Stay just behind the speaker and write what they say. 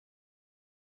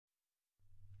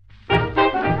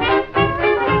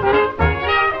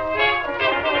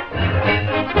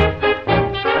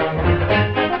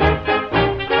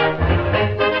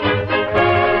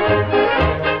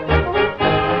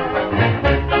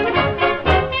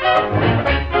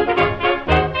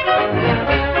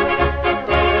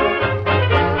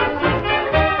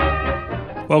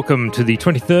Welcome to the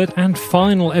 23rd and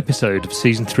final episode of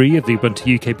Season 3 of the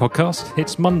Ubuntu UK podcast.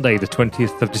 It's Monday the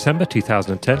 20th of December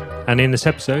 2010, and in this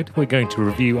episode we're going to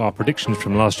review our predictions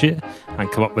from last year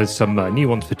and come up with some new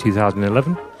ones for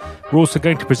 2011. We're also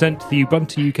going to present the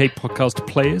Ubuntu UK podcast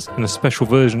players in a special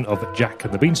version of Jack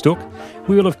and the Beanstalk.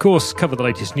 We will of course cover the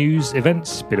latest news,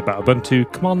 events, a bit about Ubuntu,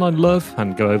 command line love,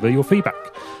 and go over your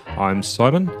feedback. I'm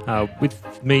Simon.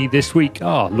 With me this week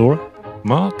are Laura,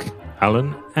 Mark,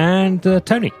 Alan and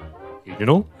Tony. Evening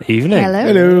all. Evening.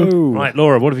 Hello. Right,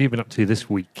 Laura, what have you been up to this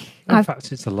week? In fact,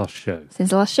 since the last show. Since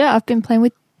the last show, I've been playing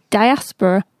with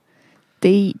Diaspora,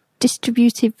 the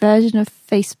distributed version of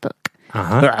Facebook.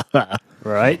 Uh-huh.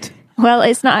 Right. Well,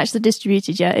 it's not actually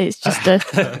distributed yet. It's just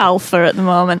a alpha at the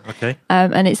moment. Okay.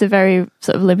 And it's a very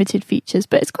sort of limited features,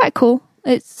 but it's quite cool.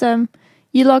 It's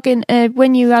you log in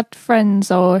when you add friends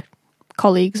or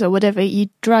colleagues or whatever, you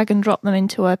drag and drop them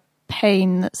into a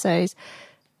pane that says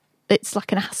it's like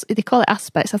they call it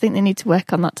aspects. I think they need to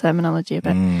work on that terminology a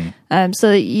bit. So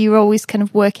that you're always kind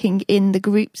of working in the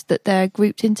groups that they're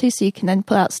grouped into, so you can then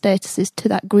put out statuses to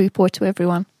that group or to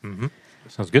everyone. Mm-hmm.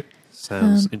 Sounds good.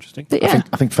 Sounds interesting. But yeah.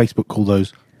 I think Facebook call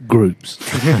those groups.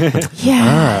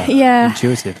 Yeah.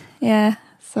 Intuitive. Yeah.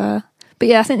 So, but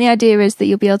yeah, I think the idea is that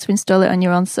you'll be able to install it on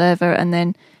your own server and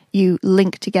then you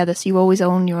link together, so you always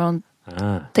own your own.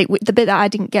 The bit that I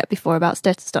didn't get before about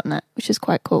status.net, which is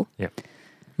quite cool. Yeah.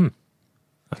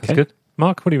 That's good.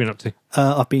 Mark, what have you been up to?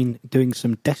 I've been doing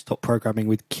some desktop programming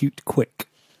with Qt Quick,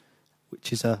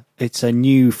 which is a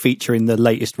new feature in the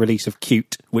latest release of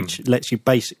Qt, which lets you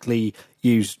basically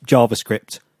use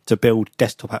JavaScript to build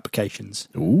desktop applications.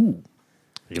 Ooh.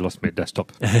 You lost me at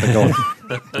desktop.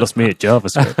 Lost me at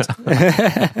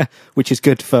JavaScript. Which is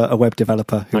good for a web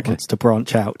developer who wants to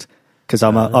branch out. Because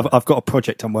I've got a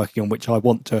project I'm working on which I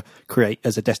want to create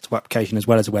as a desktop application as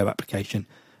well as a web application.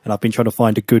 And I've been trying to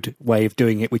find a good way of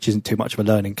doing it which isn't too much of a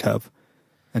learning curve.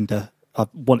 And I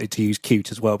wanted to use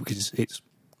Qt as well because it's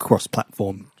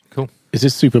cross-platform. Cool. Is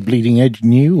this super bleeding edge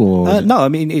new or? No, I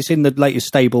mean, it's in the latest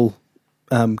stable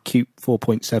Qt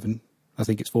 4.7. I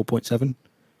think it's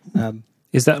 4.7.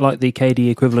 Is that like the KDE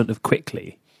equivalent of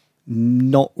Quickly?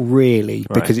 Not really,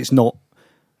 Right. because it's not.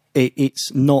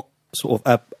 It's not sort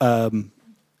of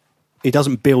it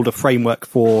doesn't build a framework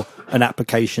for an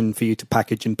application for you to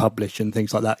package and publish and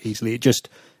things like that easily.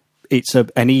 It's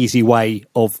an easy way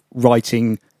of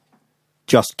writing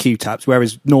just Qt apps,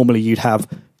 whereas normally you'd have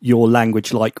your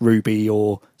language like Ruby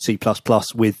or C++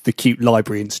 with the Qt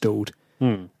library installed.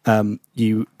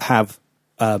 You have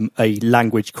a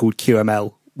language called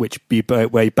QML,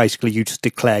 where basically you just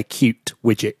declare Qt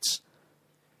widgets,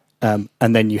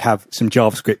 and then you have some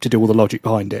JavaScript to do all the logic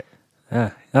behind it.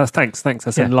 Thanks.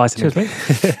 That's enlightening.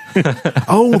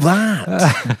 Oh,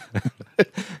 that.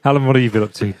 Alan, what have you been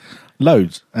up to?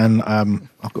 Loads. And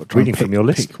I've got to try Reading and from your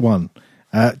list. pick one.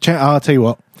 I'll tell you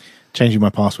what, changing my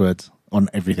passwords on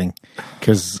everything.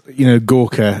 Because,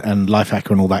 Gawker and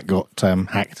Lifehacker and all that got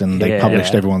hacked and they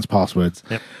published everyone's passwords.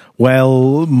 Yep.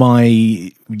 Well,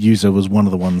 my user was one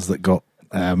of the ones that got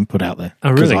put out there.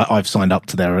 Oh, really? Because I've signed up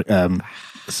to their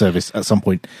service at some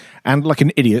point. And like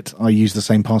an idiot, I used the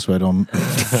same password on a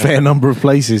fair number of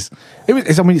places.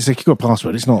 It's a secure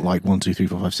password. It's not like 1, 2, 3,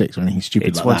 4, 5, 6 or anything stupid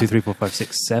It's like 1, that. 2, 3, 4, 5,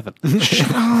 6, 7.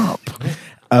 Shut up.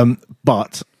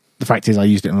 But the fact is I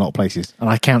used it in a lot of places. And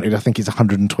I counted, I think it's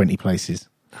 120 places.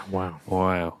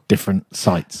 Wow. Different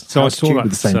sites. So I saw that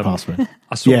with the same password.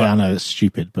 I know, it's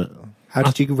stupid, but... How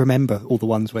did you remember all the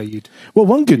ones where you'd... Well,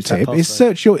 one good use that tip is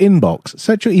password? search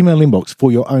your email inbox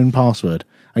for your own password.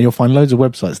 And you'll find loads of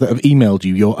websites that have emailed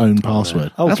you your own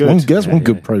password. Oh, that's good. That's one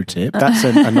good pro tip. That's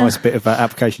a nice bit of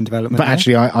application development. But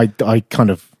actually,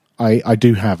 I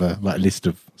do have a list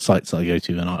of sites that I go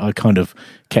to, and I kind of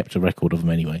kept a record of them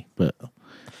anyway. But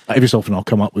every so often I'll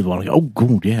come up with one and go, oh,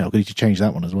 God, yeah, I'll need to change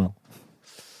that one as well.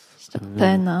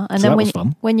 Burn that. And So then that was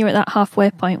fun. when you're at that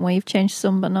halfway point where you've changed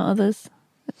some but not others.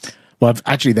 Well,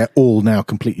 they're all now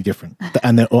completely different.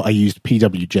 And I used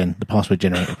PWGen, the password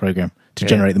generator program, to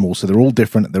generate them all. So they're all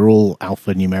different. They're all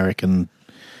alphanumeric and...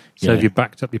 So have you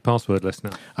backed up your password list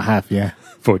now? I have, yeah.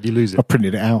 Before you lose I it?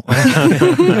 printed it out.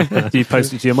 Do you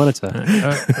post it to your monitor?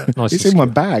 Nice. It's in my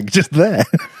bag, just there.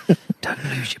 Don't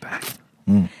lose your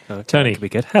bag. Tony. Could be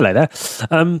good. Hello there.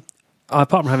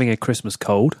 Apart from having a Christmas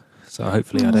cold, so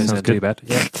hopefully I don't sound too bad.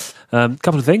 Yeah.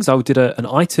 Couple of things. I did an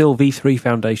ITIL V3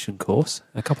 Foundation course.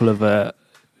 A couple of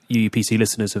UUPC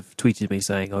listeners have tweeted me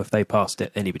saying, if they passed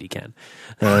it, anybody can.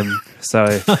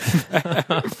 So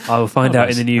I will find out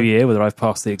in the new year whether I've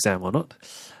passed the exam or not.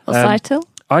 What's ITIL?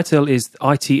 ITIL is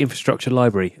IT Infrastructure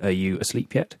Library. Are you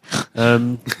asleep yet?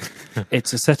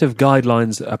 It's a set of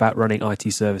guidelines about running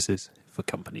IT services for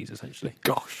companies, essentially.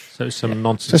 Gosh. So some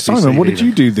nonsense. So Simon, what did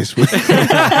you do this week?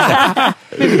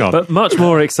 Moving on. But much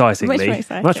more excitingly,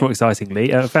 Much more exciting.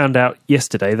 I found out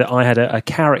yesterday that I had a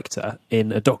character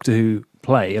in a Doctor Who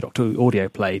audio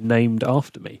play named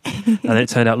after me. And it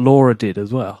turned out Laura did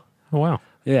as well. Oh, wow.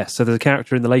 Yeah, so there's a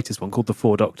character in the latest one called The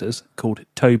Four Doctors called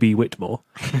Toby Whitmore,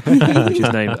 which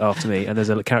is named after me. And there's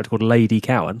a character called Lady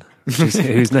Cowan,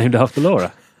 who's named after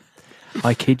Laura.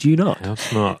 I kid you not. How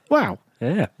smart. Wow.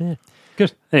 Yeah.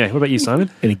 Good. Anyway, what about you,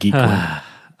 Simon? In a geek one.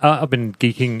 I've been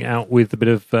geeking out with a bit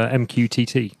of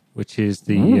MQTT, which is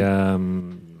the...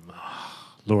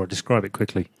 Laura, describe it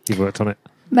quickly. You've worked on it.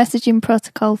 Messaging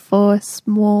protocol for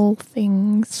small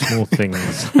things. Small things.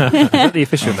 Is that the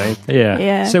official name? Yeah.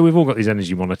 Yeah. So we've all got these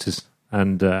energy monitors.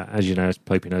 And as you know, as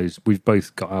Popey knows, we've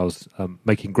both got ours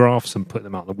making graphs and putting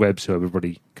them out on the web so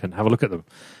everybody can have a look at them.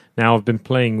 Now, I've been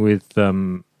playing with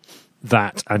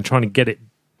that and trying to get it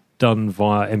done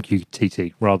via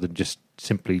MQTT rather than just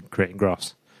simply creating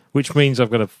graphs, which means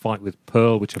I've got to fight with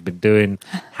Perl, which I've been doing,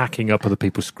 hacking up other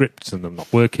people's scripts and them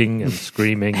not working and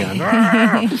screaming.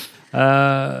 And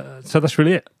so that's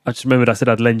really it. I just remembered I said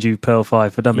I'd lend you Perl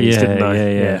 5 for Dummies, didn't I?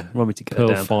 Yeah. Want me to get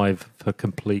Perl it down. 5 for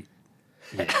complete...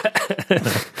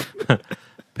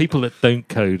 people that don't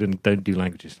code and don't do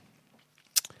languages.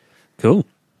 Cool.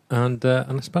 And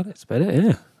that's about it. That's about it,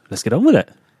 yeah. Let's get on with it.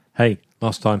 Hey,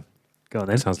 last time. Go on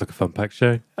then. Sounds like a fun packed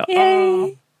show.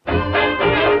 Yay!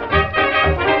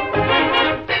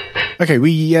 Okay,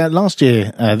 we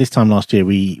this time last year,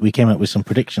 we came up with some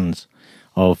predictions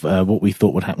of what we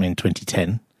thought would happen in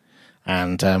 2010,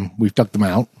 and we've dug them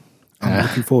out. I'm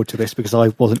looking forward to this because I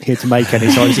wasn't here to make any,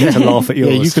 so I just get to laugh at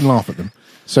yours. Yeah, you can laugh at them.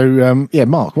 So,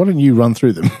 Mark, why don't you run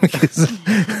through them? Because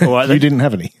All right, you didn't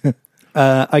have any.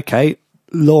 Okay,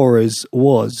 Laura's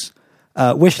was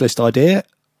wishlist idea.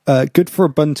 Good for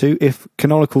Ubuntu if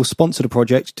Canonical sponsored a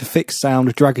project to fix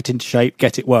sound, drag it into shape,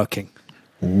 get it working.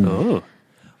 Oh.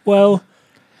 Well,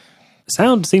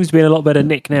 sound seems to be in a lot better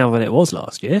nick now than it was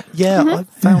last year. Yeah, I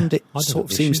found it I don't sort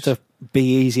have of seems issues. to be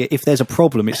easier. If there's a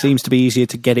problem, it seems to be easier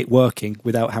to get it working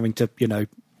without having to,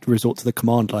 resort to the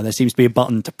command line. There seems to be a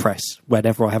button to press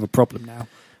whenever I have a problem now.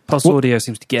 Pulse audio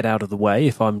seems to get out of the way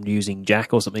if I'm using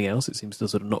Jack or something else. It seems to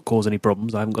sort of not cause any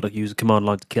problems. I haven't got to use a command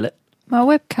line to kill it. My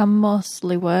webcam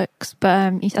mostly works, but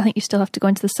I think you still have to go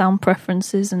into the sound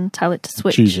preferences and tell it to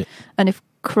switch. Choose it. And if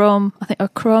Chrome,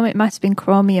 it might have been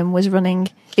Chromium was running,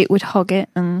 it would hog it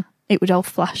and it would all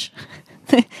flash.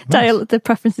 The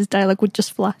preferences dialog would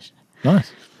just flash.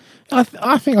 Nice.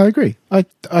 I think I agree.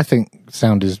 I think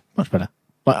sound is much better.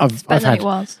 Like Better than it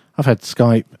was. I've had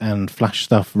Skype and Flash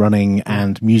stuff running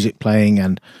and music playing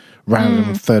and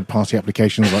random third-party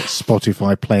applications like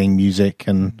Spotify playing music.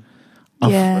 And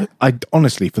Yeah. I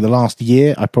honestly, for the last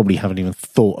year, I probably haven't even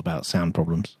thought about sound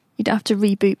problems. You'd have to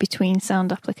reboot between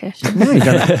sound applications. No, you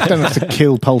don't have to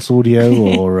kill Pulse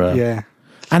Audio or... Yeah.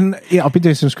 And yeah, I've been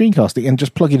doing some screencasting and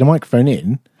just plugging a microphone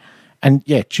in and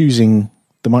choosing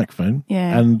the microphone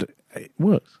and it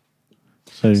works.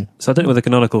 So I don't know whether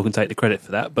Canonical can take the credit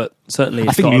for that, but certainly I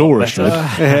it's think got a lot Laura better.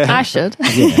 should. I should.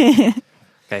 Yeah.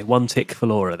 Okay, one tick for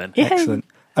Laura then. Yay. Excellent.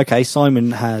 Okay,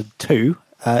 Simon had two.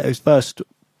 His first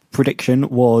prediction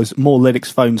was more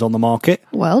Linux phones on the market.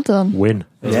 Well done. Win.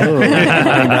 Yeah. I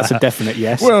think that's a definite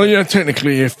yes. Well, yeah,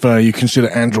 technically, if you consider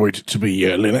Android to be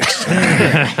Linux.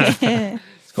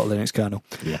 It's got a Linux kernel.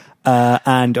 Yeah.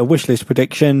 And a wishlist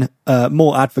prediction,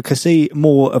 more advocacy,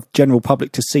 more of general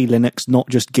public to see Linux, not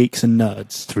just geeks and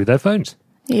nerds. Through their phones.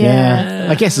 Yeah.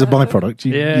 I guess as a byproduct,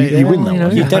 you win that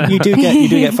one. You do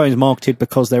get phones marketed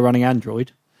because they're running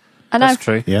Android. And That's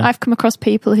true. Yeah. I've come across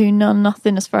people who know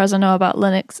nothing as far as I know about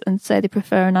Linux and say they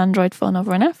prefer an Android phone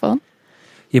over an iPhone.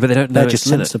 Yeah, but they don't know They're it's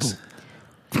just Linux. sensible.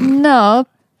 No,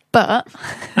 but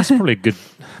That's probably a good...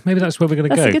 Maybe that's where we're going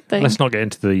to That's go. a good thing. Let's not get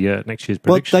into the next year's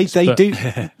Well, predictions. they but- do.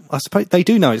 I suppose they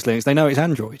do know it's Linux. They know it's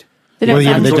Android. they don't. Well,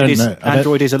 yeah, know, but they Android, don't is, know. I don't-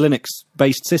 Android is a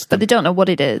Linux-based system. but they don't know what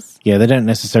it is. Yeah, they don't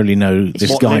necessarily know this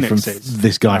what guy Linux is.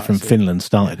 this guy Oh, I from see. Finland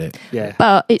started it. Yeah.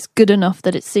 But it's good enough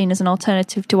that it's seen as an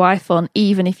alternative to iPhone,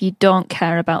 even if you don't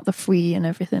care about the free and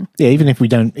everything. Yeah, even if we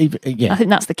don't, I think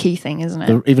that's the key thing, isn't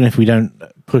it? even if we don't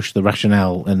push the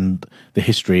rationale and the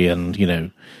history and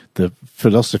the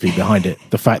philosophy behind it,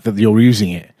 the fact that you're using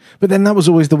it. But then that was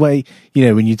always the way,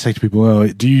 when you'd say to people, "Oh,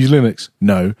 do you use Linux?"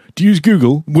 No. Do you use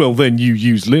Google? Well, then you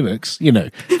use Linux.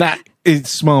 That is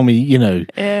smarmy.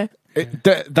 Yeah.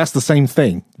 That's the same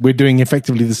thing. We're doing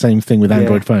effectively the same thing with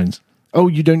Android phones. Oh,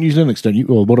 you don't use Linux, don't you?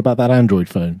 Well, what about that Android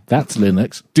phone? That's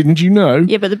Linux. Didn't you know?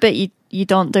 Yeah, but the bit you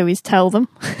don't do is tell them.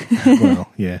 Well,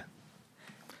 yeah.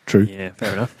 True. Yeah,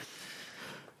 fair enough.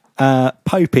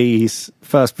 Popey's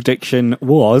first prediction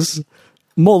was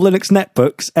More Linux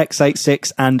netbooks,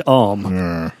 x86 and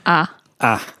ARM.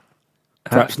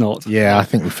 Perhaps not. Yeah, I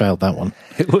think we failed that one.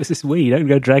 What's this? Don't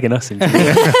go dragging us into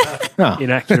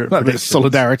inaccurate There's predictions.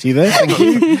 solidarity there. Thank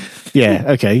you. Yeah,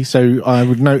 okay. So I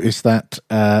would notice that,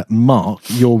 Mark,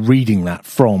 you're reading that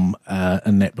from a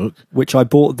netbook. Which I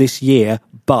bought this year,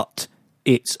 but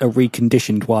it's a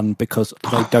reconditioned one because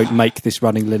they don't make this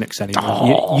running Linux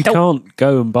anymore. You can't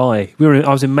go and buy. I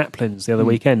was in Maplins the other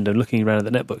weekend and looking around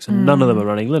at the netbooks, and none of them are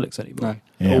running Linux anymore. No.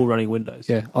 They're Yeah. all running Windows.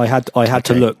 Yeah, I had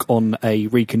to look on a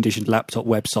reconditioned laptop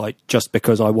website just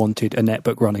because I wanted a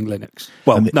netbook running Linux.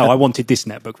 Well, I wanted this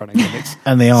netbook running Linux.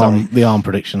 And the ARM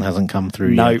prediction hasn't come through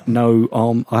yet.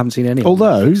 No, I haven't seen any.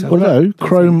 Although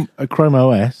Chrome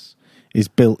OS is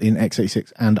built in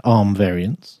x86 and ARM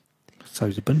variants.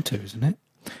 so's Ubuntu, isn't it?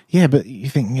 Yeah, but you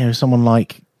think, someone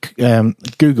like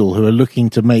Google, who are looking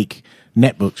to make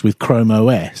netbooks with Chrome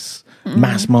OS,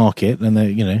 mass market, and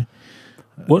they're,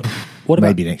 What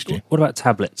maybe about, next year. What about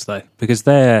tablets, though? Because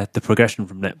they're the progression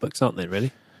from netbooks, aren't they,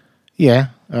 really? Yeah,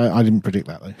 I didn't predict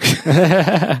that,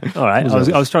 though. All right,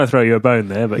 I was trying to throw you a bone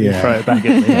there, but you throw it back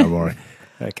at me. Don't worry.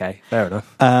 Okay, fair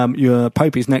enough. Your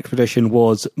Popey's next prediction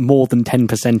was more than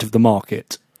 10% of the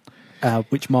market.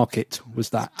 Which market was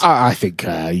that? I think,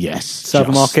 yes.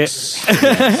 Server market?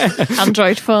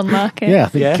 Android phone market. Yeah, I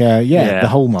think, Yeah. the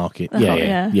whole market. The whole-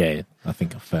 Yeah. I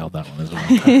think I failed that one as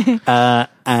well.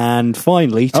 And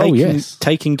finally,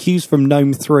 taking cues from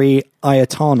GNOME 3,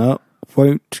 Ayatana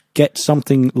won't get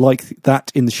something like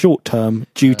that in the short term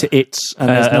due to its, and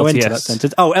there's no end to that LTS.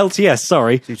 sentence. Oh, LTS,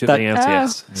 sorry. Due to the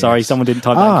LTS. Sorry, someone didn't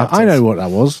type that in capitals. I know what that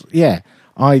was. Yeah,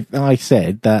 I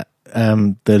said that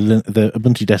the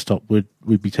Ubuntu desktop would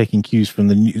be taking cues from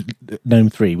the new GNOME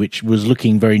 3, which was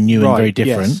looking very new and very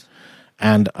different. Yes.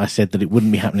 And I said that it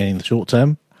wouldn't be happening in the short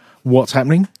term. What's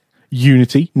happening?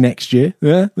 Unity next year.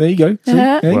 Yeah, there you go. See?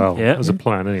 Yeah. Well, Yeah. that was a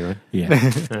plan anyway. Yeah.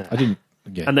 I didn't.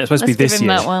 Yeah. And it's supposed to be Let's this give him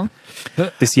year. that one.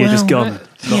 This year just gone.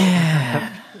 Yeah.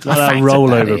 Not that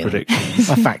rollover prediction.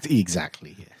 A fact,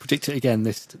 exactly. Yeah. Predict it again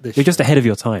this You're just ahead of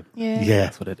your time. Yeah. Yeah.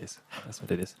 That's what it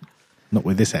is. Not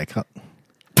with this haircut.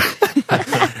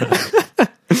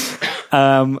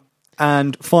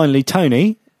 And finally,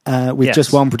 Tony, with Yes.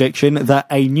 just one prediction, that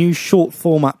a new short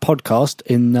format podcast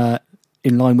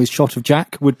in line with Shot of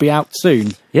Jack would be out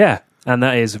soon. Yeah, and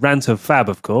that is Rant of Fab,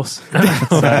 of course. So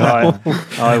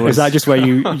I was, Is that just where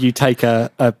you take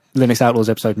a Linux Outlaws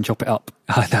episode and chop it up?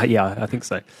 yeah, I think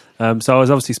so. So I was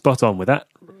obviously spot on with that.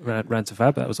 Rant of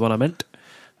Fab, that was the one I meant.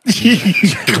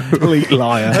 Complete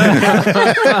liar.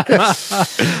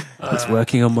 It's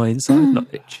working on my inside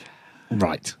knowledge.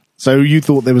 Right. So you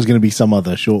thought there was going to be some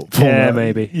other short format? Yeah,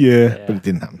 maybe. Yeah, but it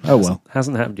didn't happen. Oh well.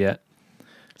 Hasn't happened yet.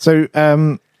 So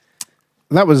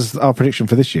that was our prediction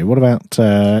for this year. What about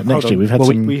next year? We've had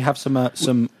some. We have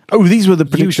some Oh, these were the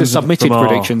user predictions submitted from our-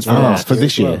 predictions for for last year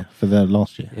this as well. year, for the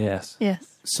last year. Yes. Yes.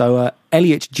 So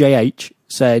Elliot JH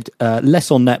said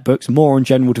less on netbooks, more on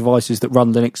general devices that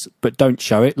run Linux but don't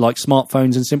show it, like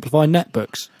smartphones and simplified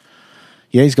netbooks.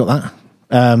 Yeah, he's got that.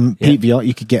 PVR,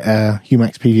 you could get a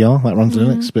Humax PVR that runs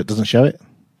Linux but doesn't show it.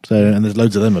 So, and there's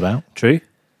loads of them about. True.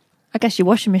 I guess your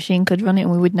washing machine could run it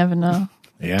and we would never know.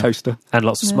 Yeah. Toaster. And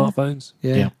lots of smartphones.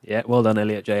 Yeah. Yeah, well done,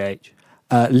 Elliot JH.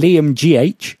 Liam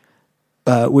GH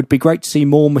would be great to see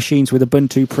more machines with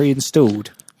Ubuntu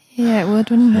pre-installed. Yeah, it would,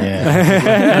 wouldn't it?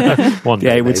 Yeah. One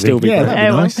Yeah, day, it would maybe. still be Yeah, great.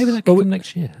 that'd be nice. Maybe that could come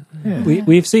next year.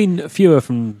 We've seen fewer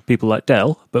from people like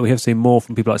Dell, but we have seen more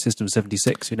from people like System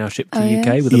 76, who now ship to Oh, UK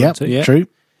yes. with Yep, Ubuntu. Yeah. true.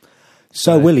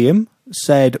 Sir William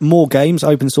said more games,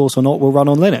 open source or not, will run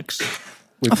on Linux.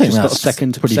 We've I think just got a that's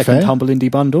second pretty fair. Humble Indie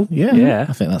bundle. Yeah, Yeah.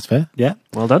 I think that's fair. Yeah.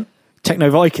 Well done. Techno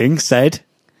Viking said,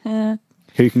 Yeah.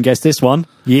 who can guess this one?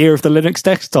 Year of the Linux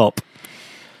desktop.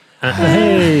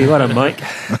 Hey, well done, Mike.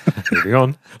 Moving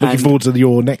on. Looking And- forward to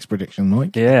your next prediction,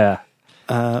 Mike. Yeah.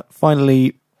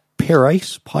 Finally,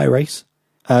 Pyrace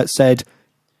said,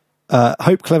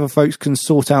 hope clever folks can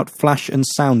sort out flash and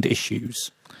sound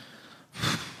issues.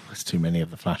 There's too many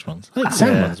of the Flash ones. I think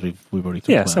sound Yeah. ones we've already talked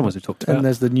Yeah, about. some ones we talked And about.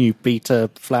 there's the new beta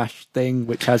flash thing,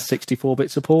 which has 64-bit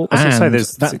support. I was gonna say And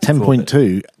there's that 64-bit.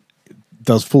 10.2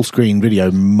 does full screen video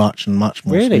much more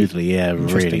Really? smoothly. Yeah, really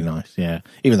Interesting. nice. Yeah,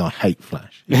 even though I hate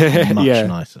Flash, it's much Yeah.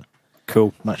 nicer.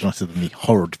 Cool. Much nicer than the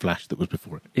horrid Flash that was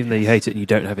before it. Even though you hate it and you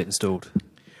don't have it installed.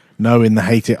 No, in the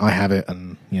hate it, I have it,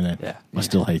 and Yeah. I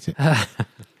still hate it.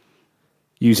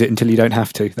 Use it until you don't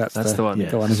have to. That's the one.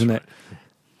 The one, isn't it?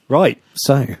 Right.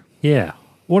 So, Yeah.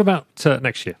 What about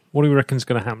next year? What do we reckon is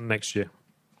going to happen next year?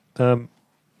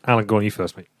 Alan, go on you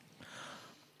first, mate.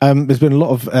 There's been a lot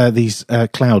of these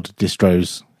cloud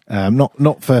distros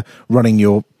Not for running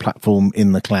your platform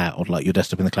in the cloud, like your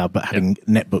desktop in the cloud, but having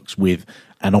netbooks with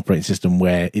an operating system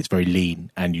where it's very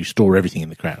lean and you store everything in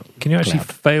the cloud. Can you actually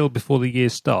fail before the year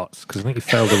starts? Because I think you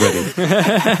failed already.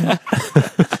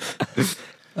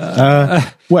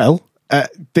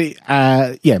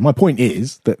 My point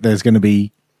is that there's going to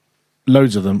be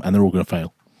loads of them and they're all going to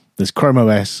fail. There's Chrome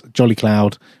OS, Jolly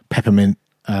Cloud, Peppermint,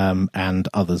 and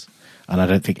others. And I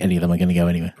don't think any of them are going to go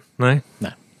anywhere. No?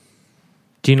 No.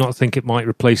 Do you not think it might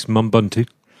replace Ubuntu?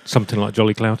 Something like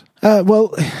Jolly Cloud?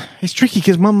 Well, it's tricky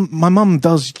because my mum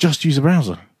does just use a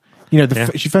browser. You know,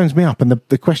 she phones me up and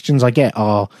the questions I get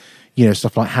are, you know,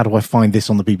 stuff like, how do I find this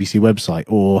on the BBC website?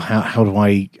 Or how do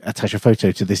I attach a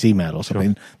photo to this email or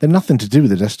something? Sure. They're nothing to do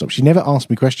with the desktop. She never asked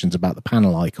me questions about the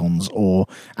panel icons or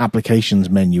applications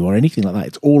menu or anything like that.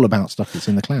 It's all about stuff that's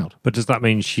in the cloud. But does that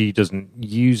mean she doesn't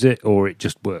use it or it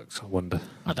just works? I wonder.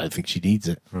 I don't think she needs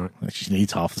it. Right. She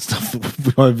needs half the stuff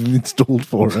that I've installed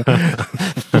for her.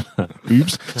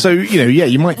 Oops. So,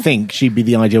 you might think she'd be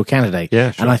the ideal candidate.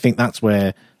 Yeah, sure. And I think that's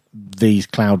where these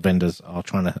cloud vendors are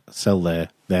trying to sell their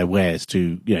wares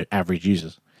to average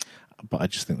users, but I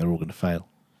just think they're all going to fail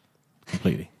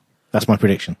completely. That's my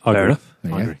prediction. Fair enough.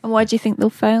 I agree. And why do you think they'll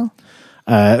fail?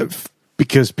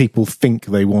 Because people think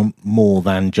they want more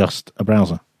than just a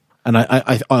browser, and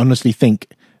I honestly think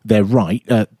they're right.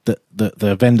 That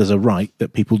the vendors are right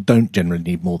that people don't generally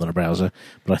need more than a browser,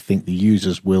 but I think the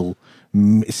users will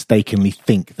mistakenly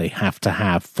think they have to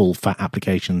have full fat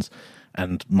applications.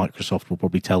 And Microsoft will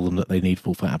probably tell them that they need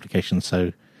full fat applications,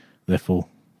 so therefore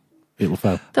it will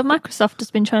fail. But Microsoft has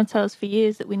been trying to tell us for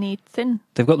years that we need thin.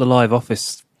 They've got the live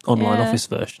office, online office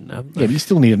version now. Yeah, but you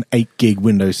still need an 8 gig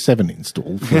Windows 7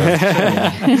 installed.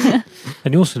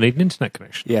 And you also need an internet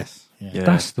connection. Yes. Yeah.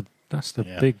 That's the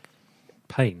big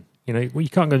pain. You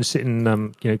can't go and sit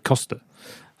in Costa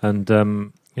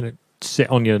and sit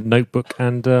on your notebook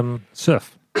and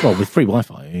surf. Well, with free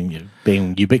Wi-Fi,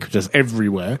 being ubiquitous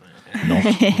everywhere,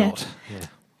 not. Yeah.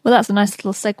 Well, that's a nice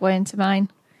little segue into mine,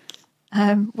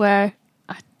 where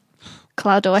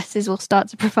cloud OSs will start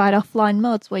to provide offline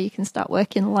mods where you can start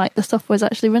working like the software's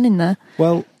actually running there.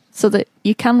 Well, so that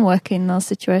you can work in those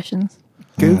situations.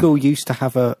 Google used to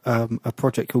have a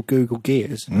project called Google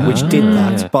Gears, which did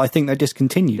that, but I think they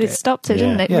discontinued They it. stopped it,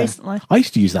 didn't it, Yeah. recently? I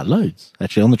used to use that loads,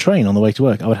 actually, on the train on the way to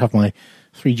work. I would have my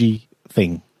 3G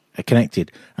thing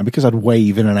connected, and because I'd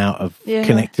wave in and out of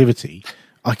connectivity,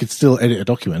 I could still edit a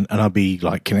document and I'd be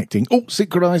like connecting,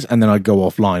 synchronize, and then I'd go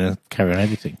offline and carry on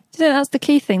editing. Do you think that's the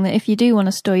key thing, that if you do want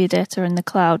to store your data in the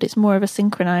cloud, it's more of a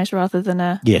synchronize rather than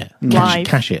a live?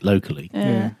 Cache it locally.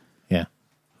 Yeah.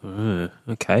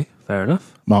 Okay, fair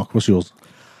enough. Mark, what's yours?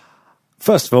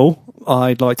 First of all,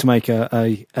 I'd like to make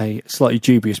a slightly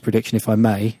dubious prediction, if I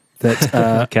may, that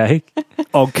Okay.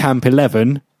 OggCamp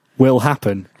 11 will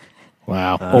happen.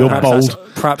 Wow, Or you're bold.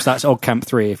 Perhaps that's OggCamp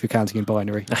 3 if you're counting in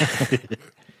binary.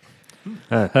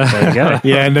 There you go.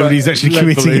 Yeah, nobody's actually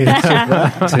committing it.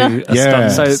 To a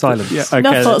stunned silence. Yeah, okay.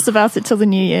 No thoughts about it till the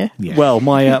new year. Yeah. Well,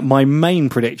 my main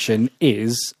prediction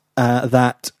is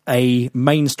that a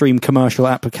mainstream commercial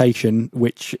application,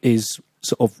 which is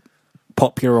sort of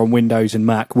popular on Windows and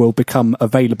Mac, will become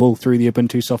available through the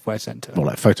Ubuntu Software Center. Or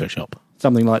like Photoshop.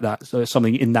 Something like that. So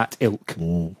something in that ilk.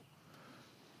 Ooh.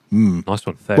 Nice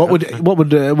one. Fair What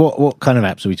enough. what kind of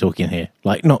apps are we talking here?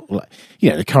 Like not like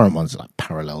the current ones like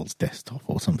Parallels Desktop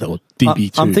or something, or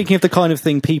DB2. I'm thinking of the kind of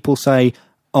thing people say,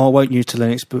 I won't move to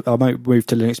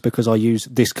Linux because I use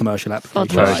this commercial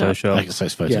application. Photoshop. Like, so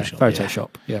it's Photoshop. Yeah, Photoshop.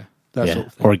 Yeah, that sort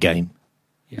of thing. Or a game.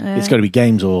 Yeah. It's got to be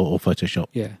games or Photoshop.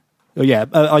 Yeah. Oh, yeah.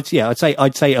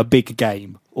 I'd say a big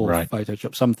game or Right.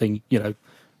 Photoshop, something,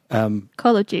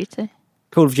 Call of Duty.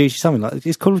 Call of Duty, something like that.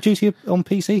 Is Call of Duty on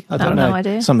PC? I don't know. No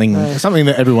idea. Something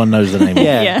that everyone knows the name of.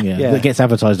 Yeah. That gets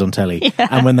advertised on telly. Yeah.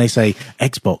 And when they say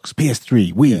Xbox,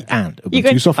 PS3, Wii, and You go-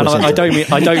 Ubuntu Software And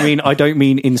Center. I don't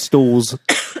mean installs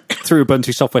through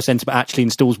Ubuntu Software Center, but actually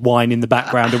installs Wine in the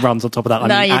background and runs on top of that. I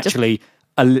No, mean you actually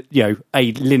a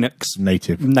Linux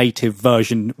native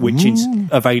version which is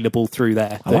available through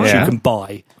there that like you that. can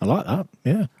buy. I like that.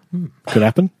 Yeah. Could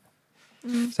happen.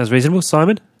 Sounds reasonable.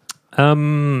 Simon?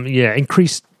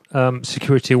 Increased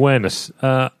security awareness.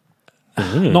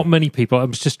 Not many people. I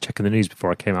was just checking the news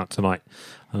before I came out tonight.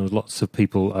 There was lots of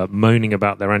people moaning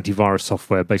about their antivirus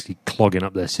software basically clogging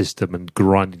up their system and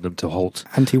grinding them to a halt.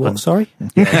 What? Sorry?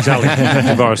 Yeah, exactly.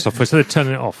 Antivirus software. So they're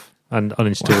turning it off and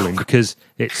uninstalling because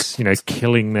it's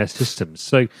killing their systems.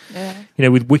 So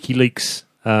with WikiLeaks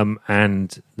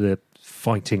and the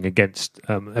fighting against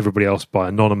everybody else by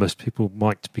Anonymous, people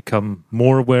might become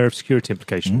more aware of security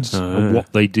implications and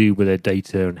what they do with their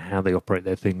data and how they operate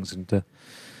their things, and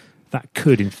that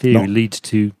could, in theory, lead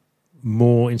to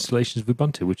more installations of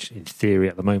Ubuntu, which in theory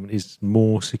at the moment is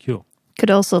more secure.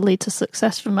 Could also lead to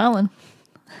success from Alan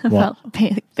about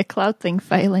the cloud thing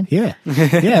failing. Yeah,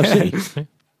 yeah, absolutely.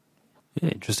 Yeah,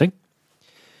 interesting.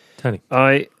 Tony.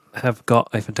 I have got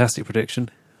a fantastic prediction,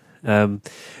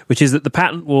 which is that the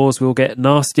patent wars will get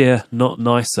nastier, not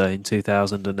nicer in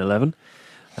 2011,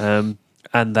 and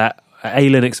that a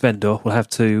Linux vendor will have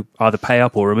to either pay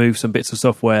up or remove some bits of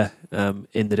software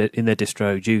in their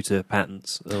distro due to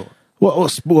patents.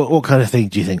 What kind of thing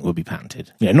do you think will be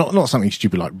patented? Yeah, not something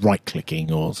stupid like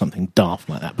right-clicking or something daft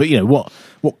like that. But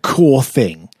what core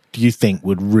thing do you think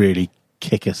would really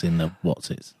kick us in the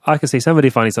what's-its? I can see somebody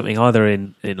finding something either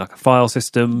in like a file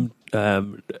system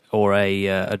or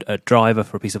a driver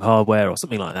for a piece of hardware or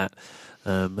something like that.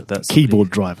 That's Keyboard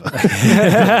driver.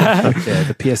 yeah,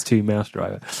 the PS2 mouse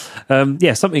driver.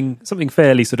 Something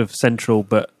fairly sort of central,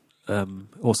 but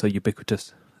also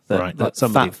ubiquitous. Right, like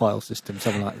fat file system,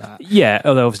 something like that. Yeah,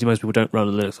 although obviously most people don't run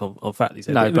Linux on fat these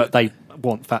days. No, but they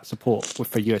want fat support for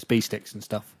USB sticks and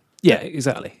stuff. Yeah,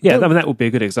 exactly. Yeah, I mean that would be a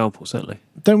good example, certainly.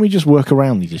 Don't we just work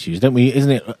around these issues? Don't we?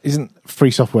 Isn't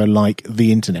free software like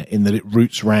the internet in that it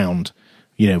roots round,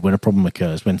 when a problem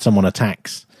occurs, when someone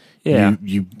attacks,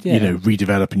 you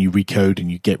redevelop and you recode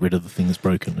and you get rid of the thing that's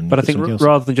broken. And but I think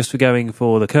rather than just for going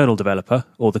for the kernel developer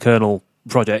or the kernel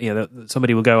project,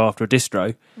 somebody will go after a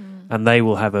distro and they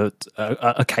will have a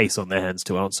case on their hands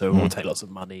to answer or will take lots of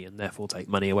money and therefore take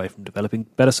money away from developing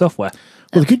better software.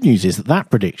 Well, the good news is that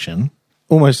prediction,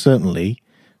 almost certainly,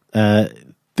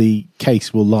 the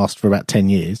case will last for about 10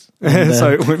 years. And,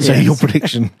 so your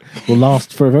prediction will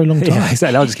last for a very long time. Yeah,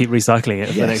 exactly. I'll just keep recycling it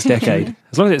for the next decade.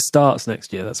 As long as it starts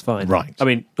next year, that's fine. Right. I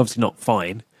mean, obviously not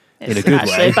fine. It's in a good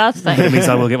actually way. a bad thing. It means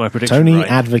I will get my prediction Tony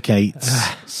right. advocates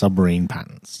submarine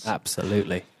patents.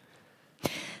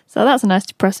 So that's a nice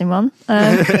depressing one.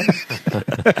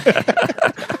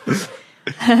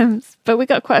 But we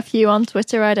got quite a few on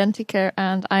Twitter, Identica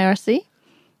and IRC.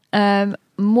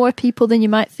 More people than you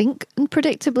might think and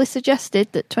predictably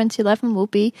suggested that 2011 will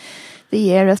be the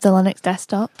year of the Linux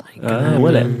desktop.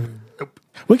 Will it?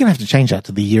 We're going to have to change that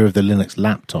to the year of the Linux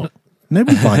laptop.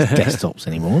 Nobody buys desktops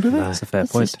anymore, do they? That's a fair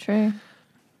This point. is true.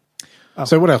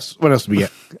 So what else? What else do we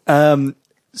get?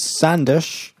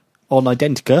 Sandish on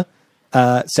Identica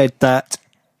said that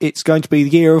it's going to be the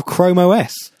year of Chrome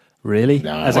OS. Really?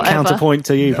 No. As a Whatever. counterpoint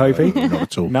to you, Popey. Not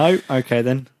at all. No? Okay,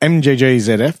 then.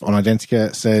 MJJZF on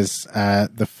Identica says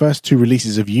the first two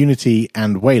releases of Unity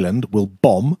and Wayland will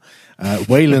bomb.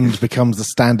 Wayland becomes the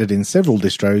standard in several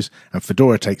distros, and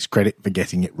Fedora takes credit for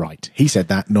getting it right. He said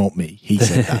that, not me. He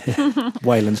said that.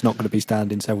 Wayland's not going to be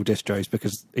standing in several distros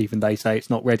because even they say it's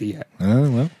not ready yet. Oh,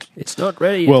 well. It's not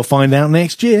ready. We'll find out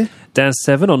next year.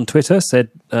 Dan7 on Twitter said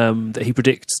that he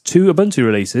predicts 2 Ubuntu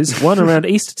releases, one around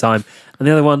Easter time and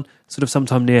the other one sort of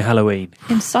sometime near Halloween.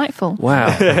 Insightful. Wow.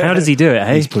 How does he do it,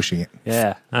 hey? He's pushing it.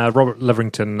 Yeah. Robert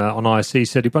Leverington on IRC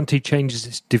said Ubuntu changes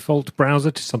its default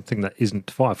browser to something that isn't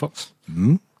Firefox.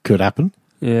 Could happen.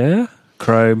 Yeah.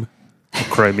 Chrome. Or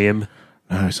Chromium.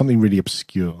 No, something really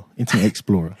obscure. Internet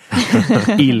Explorer.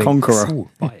 Conqueror. Ooh,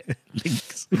 buy it.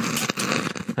 Links.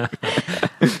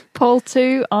 Paul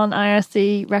 2 on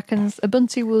IRC reckons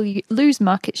Ubuntu will lose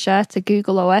market share to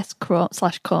Google OS,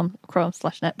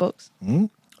 Chrome/Netbooks.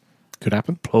 Could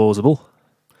happen. Plausible.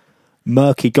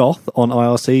 Murky Goth on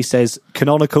IRC says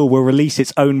Canonical will release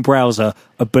its own browser,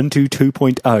 Ubuntu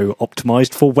 2.0,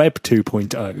 optimized for Web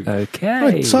 2.0. Okay. I'm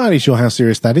not entirely sure how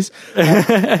serious that is.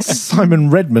 Simon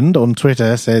Redmond on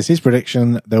Twitter says his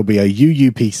prediction there'll be a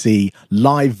UUPC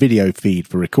live video feed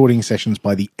for recording sessions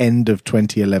by the end of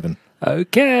 2011.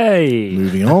 Okay.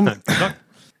 Moving on.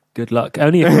 Good luck.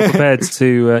 Only if you're prepared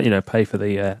to, pay for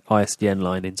the ISDN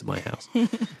line into my house.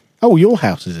 Oh, your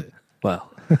house, is it?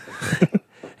 Well,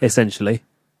 essentially.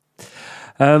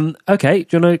 Okay,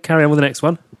 do you want to carry on with the next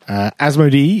one?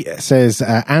 Asmodee says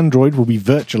Android will be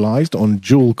virtualized on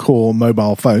dual-core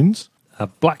mobile phones.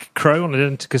 Black Crow on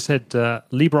Identica said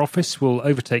LibreOffice will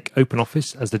overtake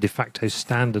OpenOffice as the de facto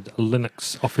standard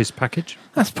Linux Office package.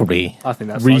 That's probably I think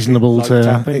that's reasonable likely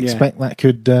to happen, expect that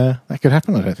could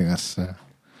happen. I don't think that's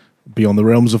beyond the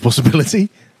realms of possibility.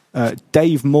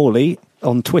 Dave Morley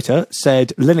on Twitter said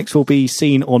Linux will be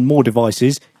seen on more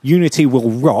devices, Unity will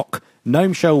rock,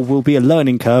 GNOME Shell will be a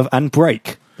learning curve and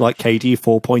break, like KDE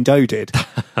 4.0 did.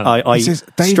 I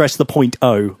stress the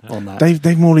 .0 on that.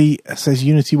 Dave Morley says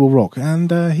Unity will rock,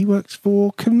 and he works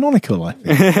for Canonical, I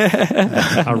think.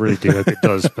 I really do hope it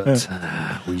does, but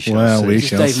we shall see. We Is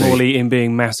shall Dave see. Morley in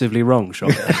being massively wrong, Sean?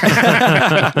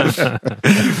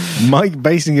 Mike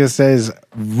Basinger says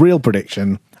real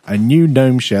prediction: A new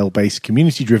GNOME shell-based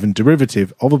community-driven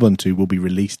derivative of Ubuntu will be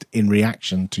released in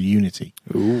reaction to Unity.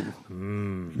 Ooh,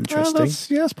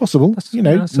 interesting. That's possible.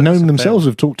 GNOME themselves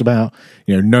have talked about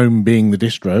GNOME being the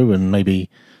distro and maybe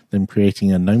them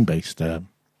creating a GNOME-based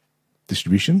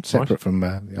distribution separate from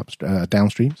the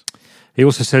downstreams. He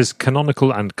also says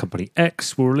Canonical and Company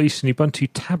X will release an Ubuntu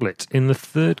tablet in the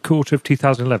third quarter of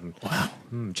 2011. Wow.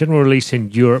 General release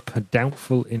in Europe,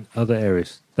 doubtful in other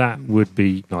areas. That would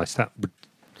be nice. That would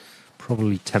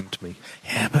probably tempt me.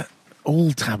 Yeah, but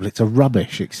all tablets are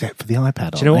rubbish except for the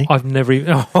iPad, Do you know what? I've never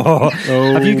even...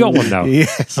 Have you got one now?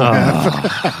 Yes, I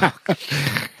have.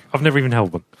 I've never even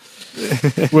held one.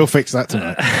 We'll fix that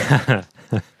tonight.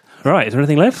 Right, is there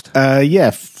anything left?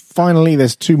 Finally,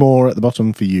 there's two more at the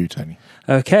bottom for you, Tony.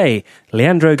 Okay,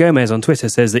 Leandro Gomez on Twitter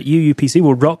says that UUPC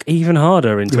will rock even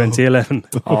harder in 2011.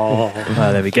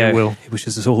 There we go. He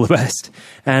wishes us all the best.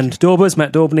 And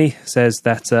Matt Daubney says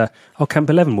that Camp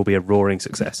 11 will be a roaring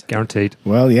success. Guaranteed.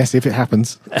 Well, yes, if it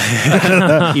happens.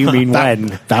 You mean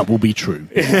when? That will be true.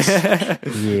 Yes.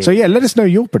 Yeah. So, let us know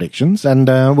your predictions, and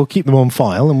we'll keep them on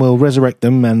file, and we'll resurrect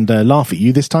them and laugh at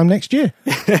you this time next year.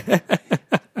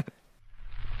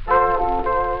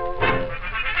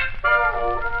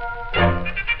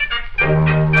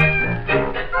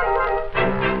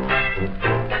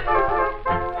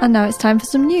 And now it's time for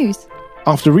some news.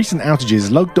 After recent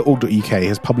outages, lug.org.uk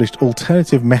has published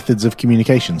alternative methods of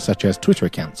communication, such as Twitter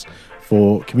accounts,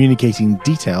 for communicating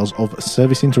details of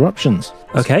service interruptions.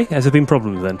 Okay, has there been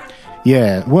problems then?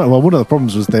 Yeah, well, one of the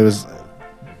problems was there was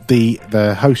the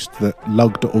host that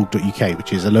lug.org.uk,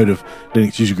 which is a load of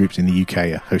Linux user groups in the UK,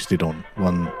 are hosted on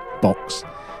one box.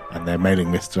 And their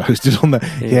mailing lists are hosted on there.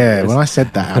 Yeah, when I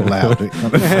said that out loud, it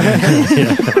kind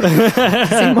of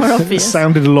Seemed more obvious. It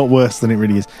sounded a lot worse than it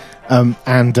really is. And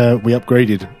we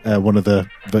upgraded one of the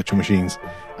virtual machines,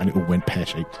 and it all went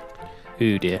pear-shaped.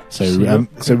 Oh dear. So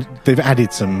they've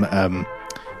added some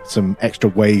extra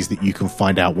ways that you can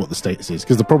find out what the status is,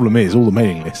 because the problem is all the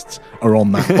mailing lists are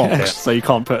on that box. So you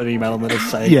can't put an email on there to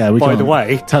say, by the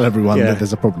way, tell everyone that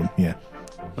there's a problem. Yeah.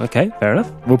 Okay, fair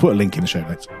enough. We'll put a link in the show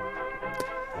notes.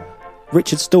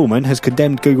 Richard Stallman has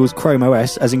condemned Google's Chrome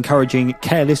OS as encouraging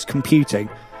careless computing.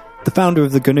 The founder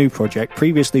of the GNU project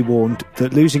previously warned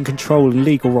that losing control and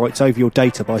legal rights over your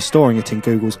data by storing it in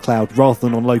Google's cloud rather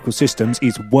than on local systems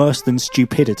is worse than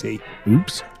stupidity.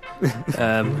 Oops.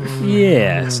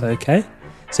 Yes, okay.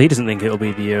 So he doesn't think it'll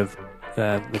be the year of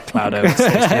the cloud OS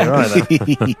next year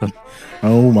either.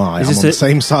 Oh my, I'm on the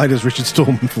same side as Richard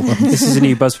Stallman for once. This is a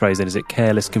new buzz phrase then, is it?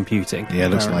 Careless computing? Yeah, it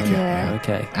looks like it. Yeah.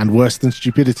 Okay. And worse than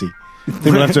stupidity. I think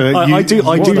we'll have to I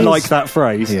do like that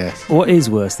phrase. Yes. What is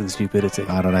worse than stupidity?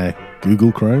 I don't know.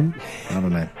 Google Chrome? I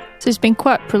don't know. So it's been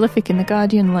quite prolific in The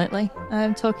Guardian lately,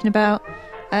 talking about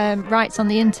rights on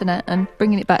the internet and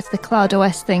bringing it back to the cloud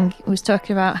OS thing. It was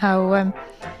talking about how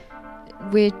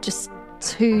we're just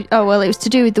it was to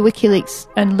do with the WikiLeaks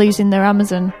and losing their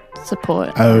Amazon support.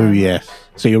 Oh, yes.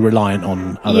 So you're reliant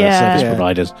on other service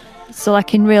providers. So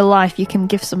like in real life, you can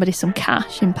give somebody some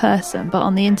cash in person, but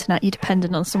on the internet, you're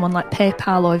dependent on someone like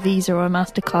PayPal or Visa or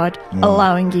MasterCard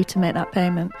allowing you to make that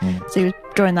payment. So you're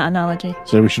drawing that analogy.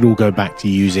 So we should all go back to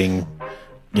using,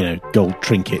 gold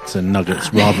trinkets and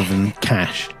nuggets rather than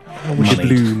cash.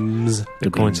 Doubloons.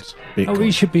 Bitcoins.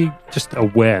 We should be just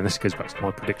aware, and this goes back to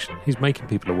my prediction. He's making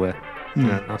people aware.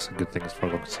 Yeah, that's a good thing as far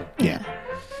as I'm concerned.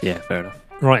 Yeah, fair enough.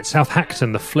 Right, South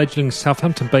Hackton, the fledgling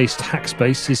Southampton-based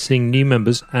Hackspace, is seeing new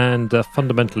members and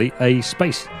fundamentally a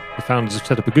space. The founders have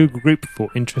set up a Google group for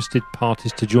interested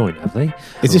parties to join, have they?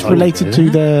 Is this related to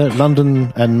the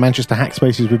London and Manchester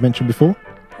Hackspaces we've mentioned before?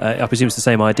 I presume it's the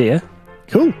same idea.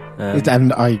 Cool.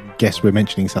 And I guess we're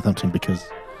mentioning Southampton because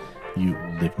you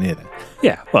live near there.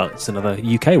 Yeah, well, it's another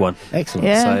UK one. Excellent.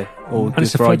 Yeah. So, all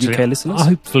good for our UK listeners.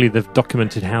 Hopefully they've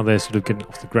documented how they're sort of getting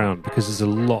off the ground, because there's a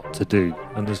lot to do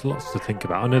and there's lots to think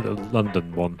about. I know that the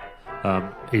London one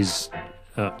is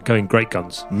going great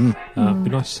guns. It'd be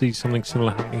nice to see something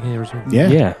similar happening here as well.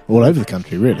 Yeah. All over the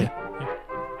country, really.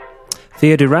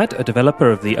 Theo Durad, a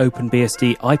developer of the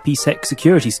OpenBSD IPsec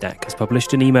security stack, has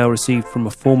published an email received from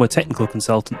a former technical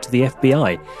consultant to the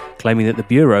FBI, claiming that the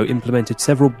Bureau implemented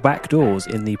several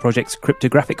backdoors in the project's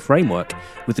cryptographic framework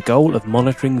with the goal of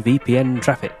monitoring VPN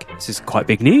traffic. This is quite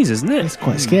big news, isn't it? It's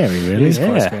quite scary, really. It's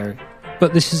quite scary.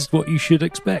 But this is what you should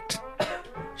expect.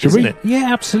 Should we? It?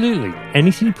 Yeah, absolutely.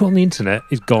 Anything you put on the internet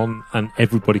is gone and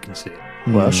everybody can see it.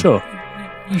 Well, sure.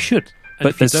 You should.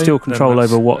 But there's still control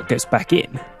over what gets back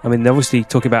in. I mean, they're obviously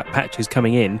talking about patches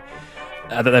coming in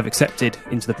that they've accepted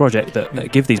into the project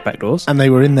that give these backdoors. And they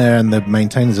were in there, and the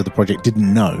maintainers of the project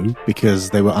didn't know because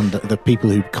they were under the people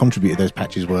who contributed those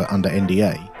patches were under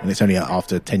NDA, and it's only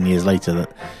after 10 years later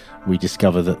that we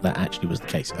discover that actually was the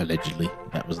case. Allegedly,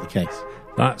 that was the case.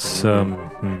 That's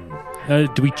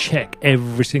do we check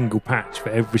every single patch for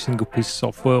every single piece of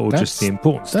software, or just the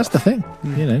important stuff? That's the thing,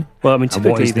 you know. Well, I mean, And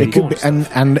what typically is the It could be,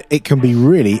 and it can be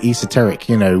really esoteric,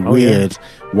 you know, weird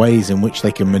ways in which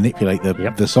they can manipulate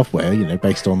the software, you know,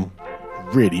 based on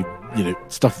really, you know,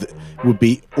 stuff that would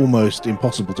be almost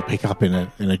impossible to pick up in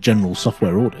a general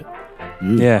software audit.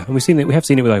 Yeah, and we have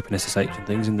seen it with OpenSSH and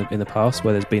things in the past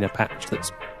where there's been a patch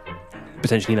that's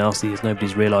potentially nasty as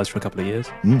nobody's realised for a couple of years.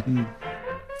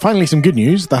 Finally, some good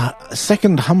news. The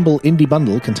second Humble Indie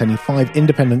Bundle containing 5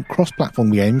 independent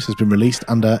cross-platform games has been released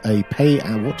under a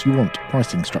pay-what-you-want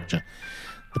pricing structure.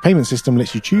 The payment system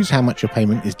lets you choose how much your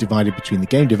payment is divided between the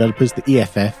game developers, the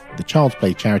EFF, the Child's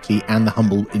Play charity, and the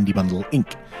Humble Indie Bundle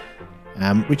Inc.,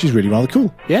 which is really rather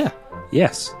cool. Yeah.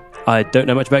 Yes. I don't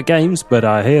know much about games, but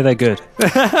I hear they're good.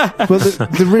 Well,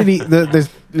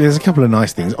 there's a couple of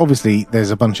nice things. Obviously, there's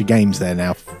a bunch of games there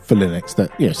now for Linux that,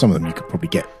 you know, some of them you could probably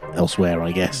get elsewhere,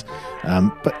 I guess.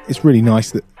 But it's really nice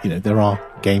that, you know, there are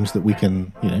games that we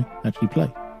can, you know, actually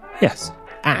play. Yes.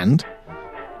 And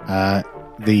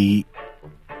the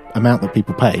amount that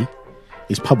people pay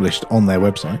is published on their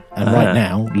website. And right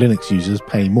now, Linux users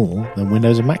pay more than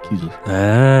Windows and Mac users.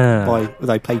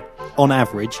 They pay, on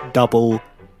average,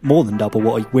 more than double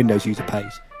what a Windows user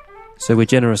pays. So we're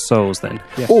generous souls then.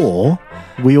 Yeah. Or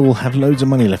we all have loads of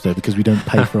money left over because we don't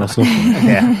pay for our software.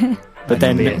 Yeah. But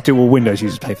then do all Windows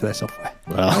users pay for their software?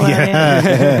 Well,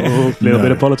 yeah. A little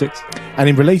bit of politics. And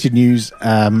in related news,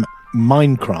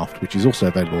 Minecraft, which is also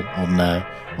available on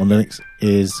Linux,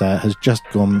 has just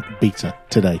gone beta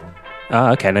today.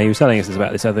 Okay. Now you were telling us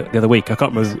about this the other week. I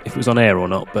can't remember if it was on air or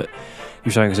not, but you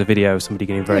were showing us a video of somebody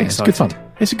getting very excited. It's good fun.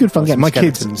 It's a good fun game. My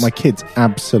skeletons. kids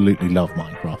absolutely love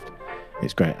Minecraft.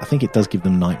 It's great. I think it does give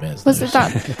them nightmares. Was it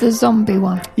the zombie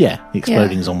one? Yeah, the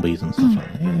exploding zombies and stuff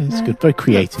like that. Yeah, it's good. Very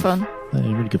creative. Fun.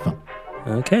 Really good fun.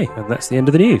 Okay, and that's the end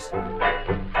of the news.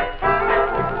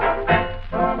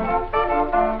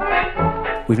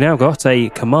 We've now got a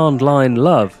command line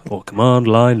love, or command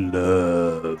line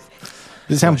love.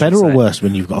 Does it sound better or worse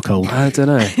when you've got a cold? I don't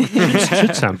know. It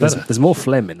should sound better. There's more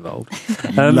phlegm involved.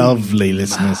 Lovely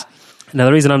listeners. Now,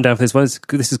 the reason I'm down for this one is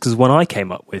because one I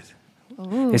came up with.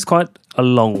 Ooh. It's quite a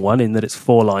long one in that it's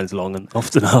 4 lines long, and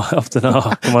often are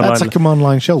command That's line. a command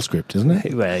line shell script, isn't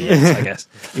it? Well, yes, I guess.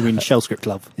 You mean shell script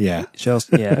love? Yeah. Shells,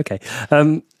 yeah, okay.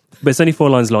 But it's only 4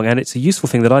 lines long, and it's a useful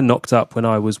thing that I knocked up when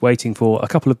I was waiting for a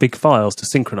couple of big files to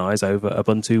synchronize over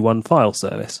Ubuntu One file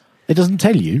service. It doesn't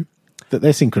tell you that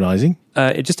they're synchronizing.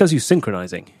 It just tells you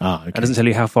synchronizing. Okay. It doesn't tell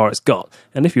you how far it's got.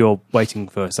 And if you're waiting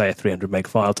for, say, a 300 meg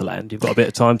file to land, you've got a bit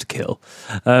of time to kill.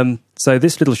 So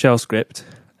this little shell script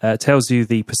tells you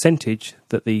the percentage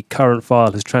that the current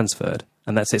file has transferred.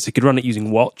 And that's it. So you could run it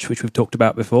using watch, which we've talked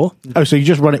about before. Oh, so you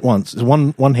just run it once. It's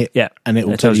one hit, Yeah. and it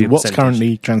will It tell tells you you what's percentage.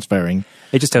 currently transferring.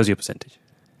 It just tells you a percentage.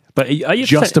 But are you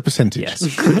Just a percentage. Yes.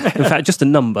 In fact, just a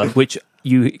number, which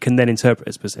you can then interpret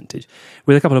as percentage.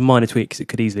 With a couple of minor tweaks, it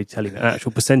could easily tell you an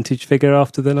actual percentage figure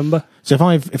after the number. So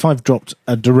if I've dropped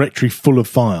a directory full of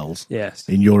files Yes.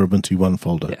 in your Ubuntu One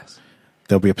folder, Yes.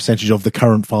 there'll be a percentage of the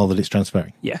current file that it's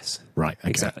transferring. Yes. Right. Okay.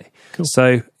 Exactly. Cool.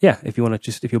 So, yeah, if you're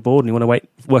bored and you want to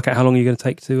work out how long you're going to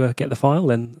take to get the file,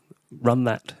 then run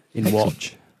that in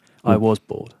Watch. I was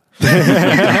bored. In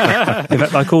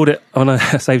fact, I called it, when I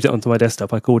saved it onto my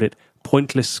desktop, I called it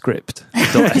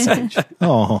pointlessscript.sh.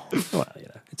 Oh, Well, you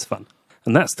know, it's fun.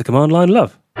 And that's the command line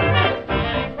love.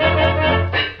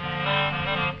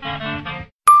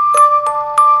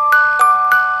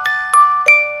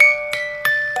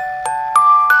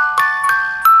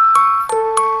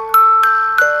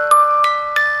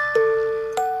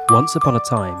 Once upon a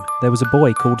time, there was a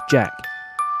boy called Jack.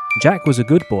 Jack was a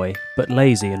good boy, but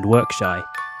lazy and work-shy.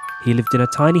 He lived in a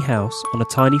tiny house on a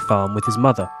tiny farm with his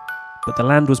mother, but the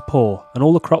land was poor and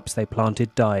all the crops they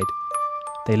planted died.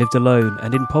 They lived alone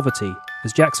and in poverty,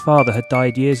 as Jack's father had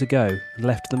died years ago and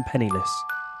left them penniless.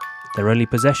 Their only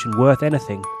possession worth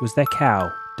anything was their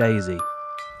cow, Daisy.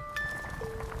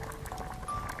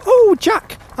 Oh,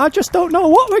 Jack, I just don't know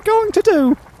what we're going to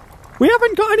do. We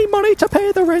haven't got any money to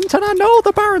pay the rent, and I know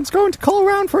the Baron's going to call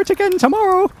round for it again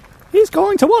tomorrow. He's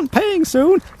going to want paying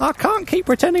soon. I can't keep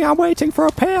pretending I'm waiting for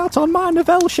a payout on my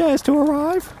Novell shares to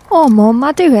arrive. Oh, Mum,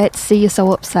 I do hate to see you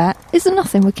so upset. Is there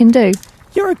nothing we can do?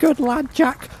 You're a good lad,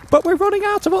 Jack, but we're running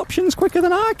out of options quicker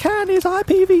than I can is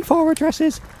IPv4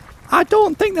 addresses. I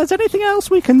don't think there's anything else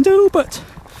we can do but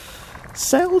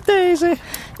sell Daisy.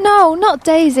 No, not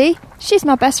Daisy. She's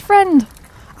my best friend.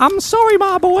 I'm sorry,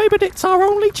 my boy, but it's our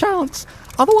only chance.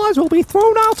 Otherwise we'll be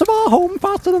thrown out of our home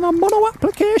faster than a mono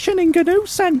application in Gadoo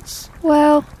sense.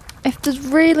 Well, if there's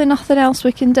really nothing else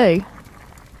we can do.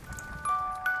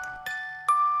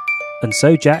 And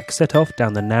so Jack set off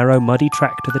down the narrow, muddy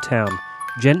track to the town,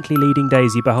 gently leading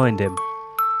Daisy behind him.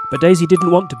 But Daisy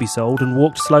didn't want to be sold and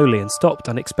walked slowly and stopped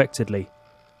unexpectedly,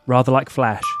 rather like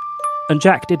Flash. And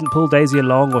Jack didn't pull Daisy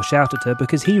along or shout at her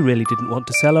because he really didn't want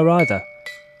to sell her either.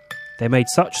 They made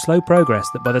such slow progress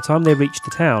that by the time they reached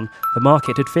the town, the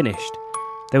market had finished.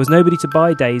 There was nobody to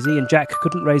buy Daisy, and Jack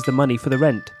couldn't raise the money for the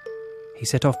rent. He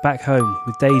set off back home,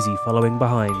 with Daisy following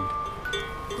behind.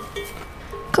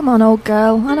 Come on, old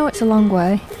girl. I know it's a long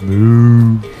way.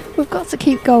 We've got to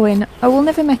keep going. I will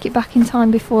never make it back in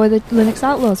time before the Linux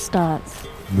Outlaws starts.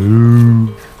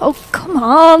 Oh, come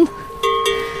on.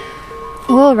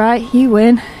 All right, you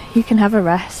win. You can have a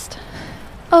rest.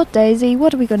 Oh, Daisy,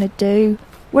 what are we going to do?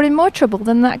 We're in more trouble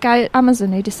than that guy at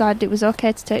Amazon who decided it was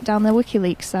okay to take down their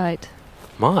WikiLeaks site.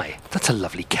 My, that's a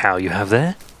lovely cow you have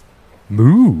there.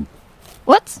 Moo.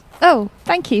 What? Oh,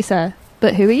 thank you, sir.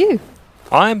 But who are you?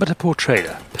 I am but a poor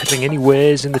trader, peddling any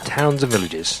wares in the towns and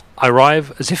villages. I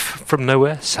arrive as if from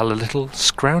nowhere, sell a little,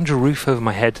 scrounge a roof over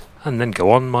my head, and then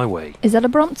go on my way. Is that a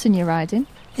Brompton you're riding?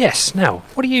 Yes, now,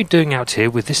 what are you doing out here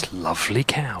with this lovely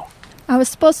cow? I was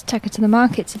supposed to take her to the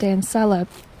market today and sell her.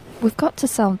 We've got to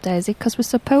sell Daisy because we're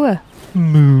so poor.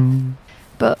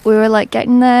 But we were like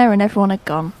getting there and everyone had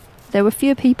gone. There were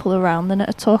fewer people around than at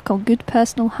a talk on good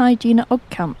personal hygiene at Ugg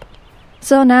Camp.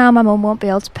 So now my mum won't be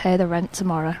able to pay the rent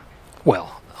tomorrow.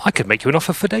 Well, I could make you an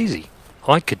offer for Daisy.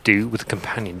 I could do with a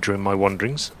companion during my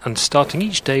wanderings, and starting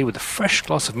each day with a fresh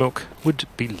glass of milk would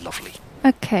be lovely.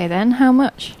 Okay then, how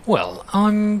much? Well,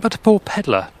 I'm but a poor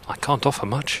peddler. I can't offer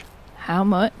much. How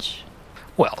much?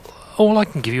 Well, all I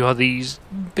can give you are these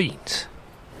beans.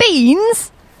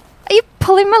 Beans? Are you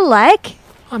pulling my leg?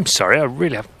 I'm sorry, I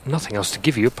really have nothing else to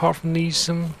give you apart from these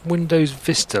Windows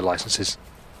Vista licenses.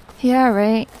 Yeah,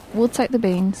 right. We'll take the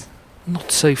beans.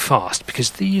 Not so fast,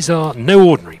 because these are no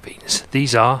ordinary beans.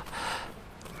 These are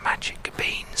magic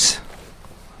beans.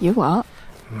 You what?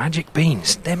 Magic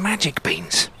beans. They're magic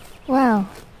beans. Well,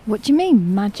 what do you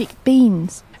mean, magic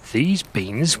beans? These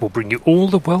beans will bring you all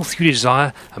the wealth you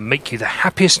desire and make you the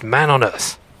happiest man on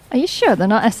earth. Are you sure they're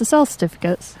not SSL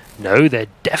certificates? No, they're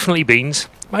definitely beans.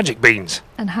 Magic beans.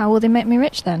 And how will they make me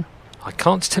rich then? I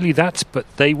can't tell you that, but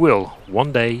they will,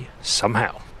 one day,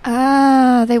 somehow.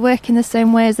 Ah, they work in the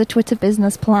same way as the Twitter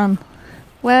business plan.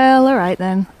 Well, alright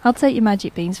then. I'll take your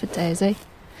magic beans for Daisy.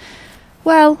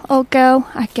 Well, old girl,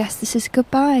 I guess this is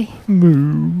goodbye.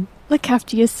 Moo. Look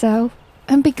after yourself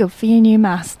and be good for your new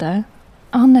master.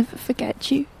 I'll never forget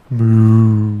you.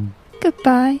 Moo.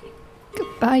 Goodbye.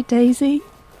 Goodbye, Daisy.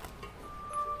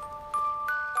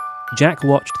 Jack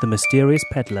watched the mysterious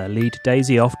peddler lead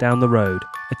Daisy off down the road,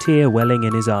 a tear welling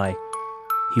in his eye.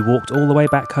 He walked all the way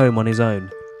back home on his own.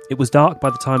 It was dark by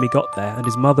the time he got there, and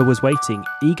his mother was waiting,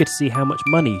 eager to see how much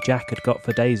money Jack had got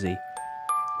for Daisy.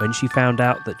 When she found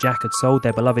out that Jack had sold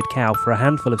their beloved cow for a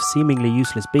handful of seemingly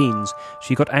useless beans,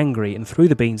 she got angry and threw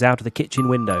the beans out of the kitchen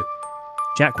window.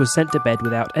 Jack was sent to bed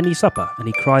without any supper, and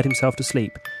he cried himself to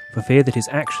sleep, for fear that his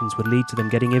actions would lead to them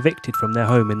getting evicted from their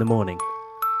home in the morning.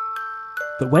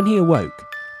 But when he awoke,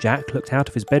 Jack looked out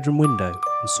of his bedroom window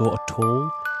and saw a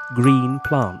tall, green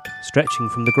plant stretching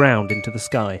from the ground into the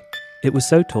sky. It was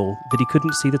so tall that he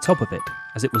couldn't see the top of it,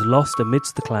 as it was lost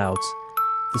amidst the clouds.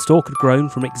 The stalk had grown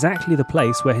from exactly the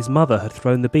place where his mother had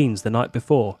thrown the beans the night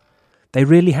before. They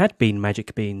really had been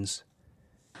magic beans.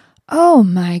 Oh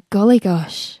my golly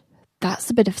gosh.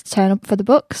 That's a bit of a turn up for the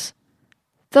books.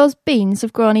 Those beans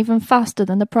have grown even faster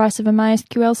than the price of a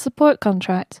MySQL support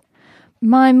contract.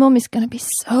 My mum is going to be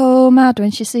so mad when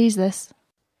she sees this.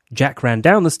 Jack ran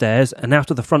down the stairs and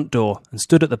out of the front door and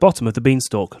stood at the bottom of the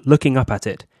beanstalk, looking up at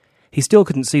it. He still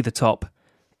couldn't see the top.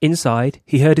 Inside,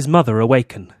 he heard his mother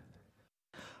awaken.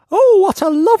 Oh, what a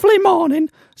lovely morning.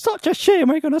 Such a shame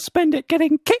we're going to spend it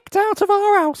getting kicked out of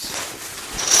our house.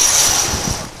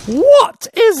 What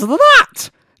is that?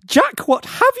 Jack, what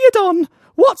have you done?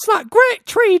 What's that great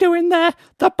tree doing there?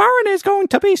 The Baron is going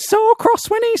to be so cross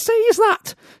when he sees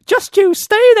that. Just you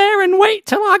stay there and wait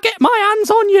till I get my hands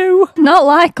on you. Not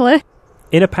likely.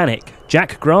 In a panic,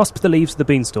 Jack grasped the leaves of the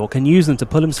beanstalk and used them to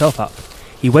pull himself up.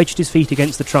 He wedged his feet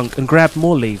against the trunk and grabbed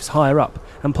more leaves higher up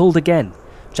and pulled again.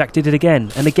 Jack did it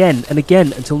again and again and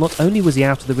again until not only was he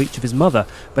out of the reach of his mother,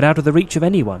 but out of the reach of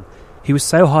anyone. He was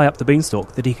so high up the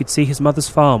beanstalk that he could see his mother's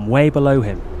farm way below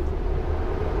him.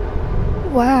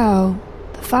 Wow,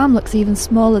 the farm looks even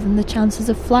smaller than the chances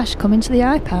of Flash coming to the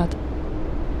iPad.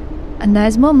 And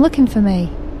there's Mum looking for me.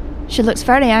 She looks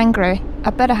very angry.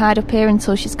 I'd better hide up here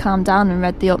until she's calmed down and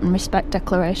read the Open Respect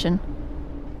Declaration.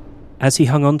 As he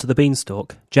hung on to the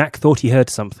beanstalk, Jack thought he heard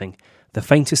something, the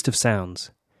faintest of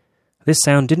sounds. This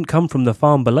sound didn't come from the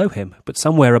farm below him, but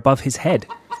somewhere above his head.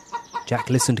 Jack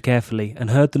listened carefully and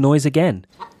heard the noise again.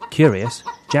 Curious,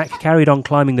 Jack carried on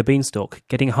climbing the beanstalk,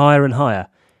 getting higher and higher.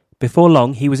 Before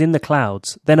long, he was in the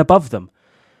clouds, then above them.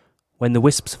 When the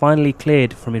wisps finally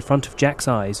cleared from in front of Jack's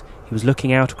eyes, he was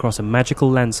looking out across a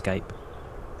magical landscape.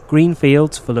 Green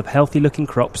fields full of healthy-looking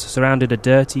crops surrounded a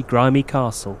dirty, grimy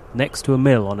castle next to a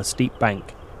mill on a steep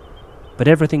bank. But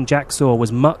everything Jack saw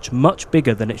was much, much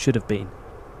bigger than it should have been.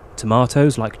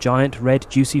 Tomatoes like giant, red,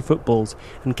 juicy footballs,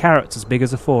 and carrots as big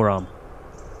as a forearm.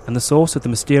 And the source of the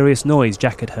mysterious noise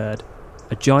Jack had heard,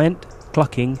 a giant,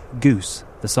 clucking goose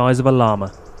the size of a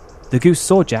llama. The goose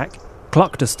saw Jack,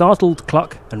 clucked a startled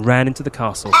cluck, and ran into the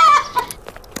castle.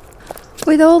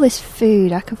 With all this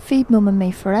food, I could feed Mum and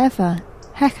me forever.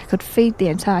 Heck, I could feed the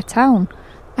entire town.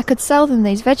 I could sell them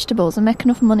these vegetables and make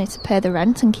enough money to pay the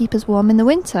rent and keep us warm in the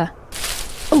winter.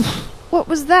 Oh, what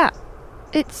was that?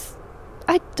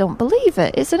 I don't believe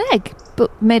it. It's an egg,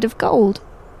 but made of gold.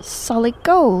 Solid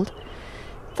gold.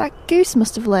 That goose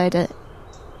must have laid it.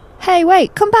 Hey,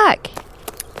 wait, come back.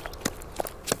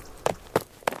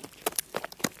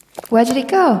 Where did it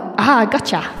go? Ah,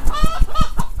 gotcha.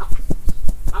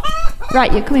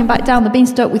 Right, you're coming back down the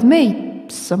beanstalk with me,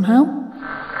 somehow.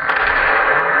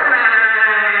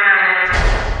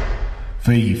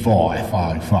 Fee, fi,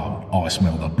 fo, fum, I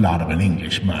smell the blood of an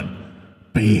Englishman.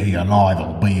 Be he alive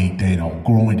or be he dead, I'll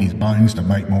grind his bones to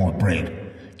make my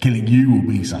bread. Killing you will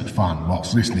be such fun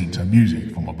whilst listening to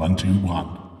music from Ubuntu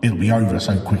 1. It'll be over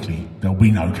so quickly, there'll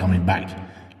be no coming back.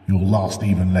 You'll last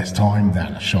even less time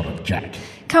than a shot of Jack.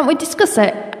 Can't we discuss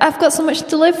it? I've got so much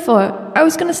to live for. I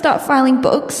was going to start filing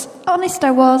books. Honest,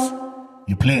 I was.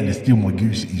 Your plan to steal my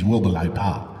goose is well below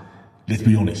par. Let's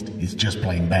be honest, it's just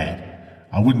plain bad.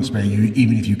 I wouldn't spare you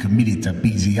even if you committed to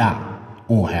BZR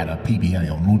or had a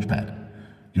PBA on Launchpad.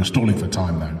 You're stalling for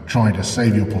time though, trying to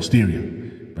save your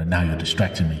posterior. But now you're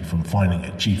distracting me from finding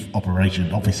a chief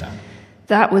operations officer.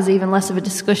 That was even less of a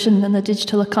discussion than the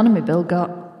digital economy bill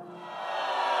got.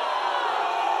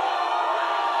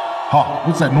 Ha!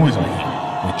 What's that noise I hear?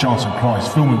 Where chants and cries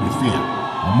fill me with fear.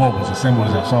 A mob has assembled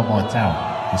outside my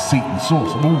tower to seek the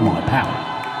source of all my power.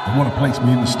 They want to place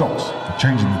me in the stocks for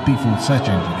changing the default search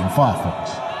engine in Firefox.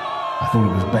 I thought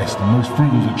it was best and most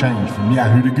frugal to change from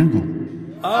Yahoo to Google.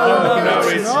 Oh, no,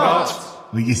 it's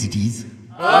not. Well, yes, it is.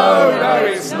 Oh, no,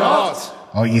 it's not.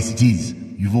 Oh, yes, it is.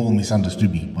 You've all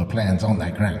misunderstood me. My plans aren't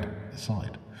that grand.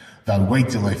 Aside. Though wait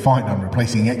till they find I'm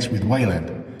replacing X with Wayland.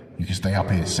 You can stay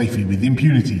up here safely with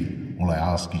impunity. All I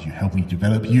ask is you help me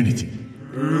develop Unity.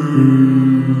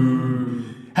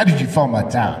 How did you find my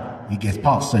tower? It gets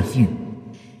past so few.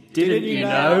 Didn't you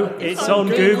know? It's on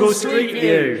Google Street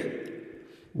View.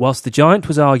 Whilst the giant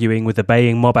was arguing with the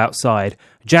baying mob outside,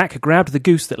 Jack grabbed the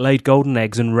goose that laid golden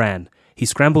eggs and ran. He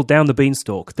scrambled down the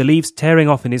beanstalk, the leaves tearing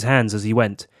off in his hands as he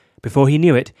went. Before he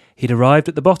knew it, he'd arrived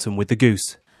at the bottom with the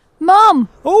goose. Mom!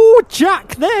 Oh,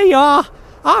 Jack, there you are.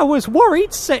 I was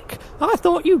worried sick. I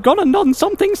thought you'd gone and done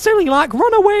something silly like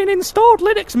run away and installed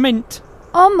Linux Mint.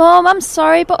 Oh, Mum, I'm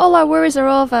sorry, but all our worries are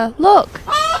over. Look.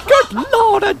 Good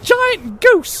Lord, a giant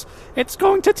goose. It's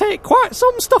going to take quite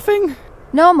some stuffing.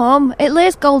 No, Mum, it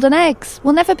lays golden eggs.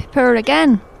 We'll never be poor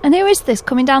again. And who is this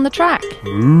coming down the track?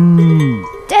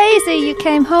 Daisy, you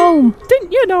came home.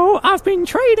 Didn't you know I've been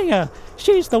training her?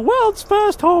 She's the world's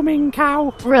first homing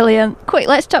cow. Brilliant. Quick,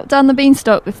 let's chop down the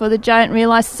beanstalk before the giant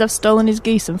realises I've stolen his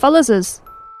geese and follows us.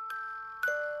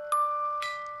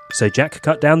 So Jack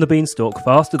cut down the beanstalk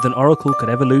faster than Oracle could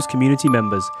ever lose community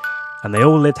members, and they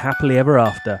all lived happily ever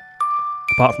after,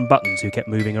 apart from Buttons, who kept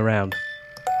moving around.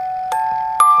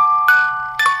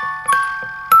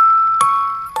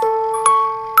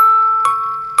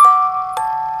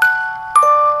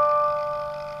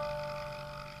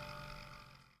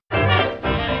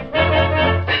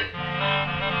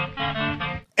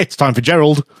 It's time for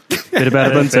Gerald. Bit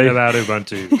about Ubuntu. Bit about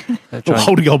Ubuntu.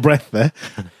 Holding your breath there.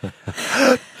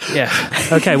 Yeah.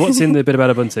 Okay, what's in the bit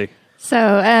about Ubuntu? So,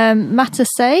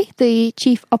 Matase, the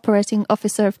Chief Operating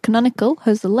Officer of Canonical,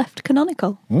 has left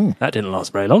Canonical. That didn't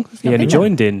last very long. He only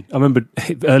joined in. I remember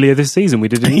earlier this season we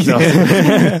did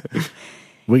it.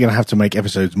 We're going to have to make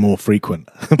episodes more frequent.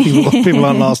 People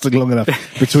aren't lasting long enough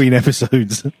between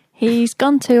episodes. He's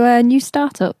gone to a new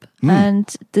startup,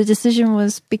 and the decision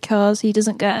was because he's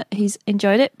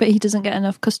enjoyed it, but he doesn't get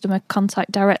enough customer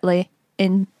contact directly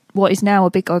in what is now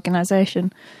a big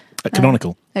organisation. At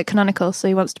Canonical. At Canonical, so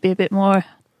he wants to be a bit more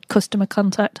customer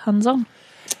contact hands-on.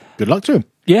 Good luck to him.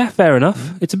 Yeah, fair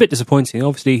enough. It's a bit disappointing.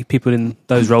 Obviously, people in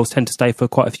those roles tend to stay for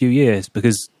quite a few years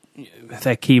because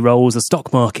their key roles, the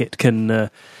stock market can,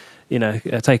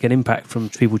 take an impact from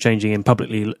people changing in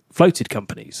publicly floated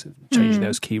companies, changing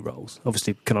those key roles.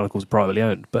 Obviously, Canonical's privately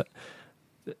owned, but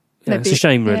it's a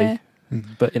shame, really. Yeah.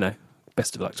 But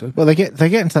best of luck to him. Well, they get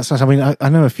into that size. I mean, I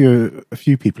know a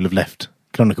few people have left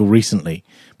Canonical recently,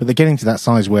 but they're getting to that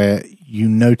size where you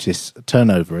notice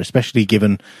turnover, especially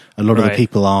given a lot of the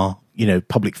people are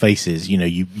public faces.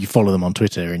 You follow them on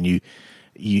Twitter and you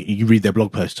read their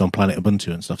blog posts on Planet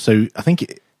Ubuntu and stuff. So I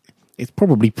think it's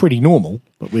probably pretty normal,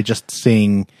 but we're just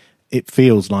seeing it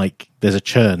feels like there's a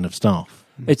churn of staff.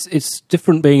 It's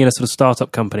different being in a sort of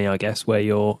startup company, I guess, where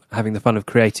you're having the fun of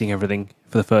creating everything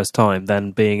for the first time,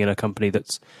 than being in a company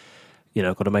that's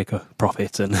got to make a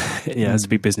profit and has to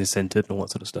be business centered and all that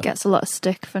sort of stuff. Gets a lot of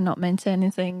stick for not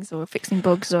maintaining things or fixing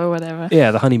bugs or whatever.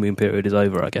 Yeah, the honeymoon period is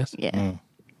over, I guess. Yeah.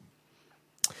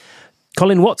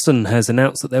 Colin Watson has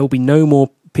announced that there will be no more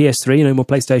PS3, no more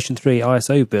PlayStation 3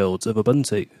 ISO builds of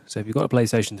Ubuntu. So if you've got a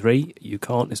PlayStation 3, you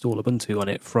can't install Ubuntu on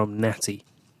it from Natty.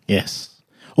 Yes.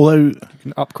 Although you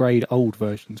can upgrade old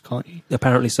versions, can't you?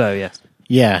 Apparently so, yes.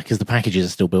 Yeah, because the packages are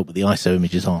still built, but the ISO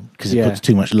images aren't, because it puts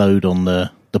too much load on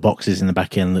the boxes in the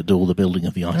back end that do all the building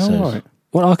of the ISOs. Oh, right.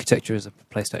 What architecture is a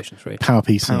PlayStation 3?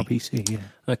 PowerPC. PowerPC, yeah.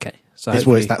 Okay. So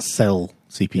it's that cell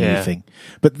CPU thing.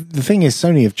 But the thing is,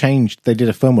 Sony have changed. They did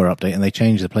a firmware update and they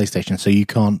changed the PlayStation, so you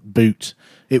can't boot.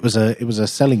 It was a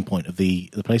selling point of the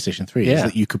PlayStation 3 is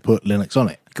that you could put Linux on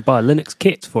it. You could buy a Linux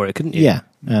kit for it, couldn't you? Yeah,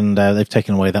 and they've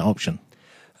taken away that option.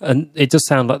 And it does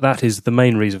sound like that is the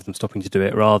main reason for them stopping to do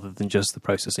it, rather than just the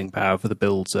processing power for the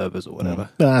build servers or whatever.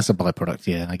 Well, that's a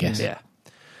byproduct, I guess. Yeah.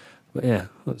 But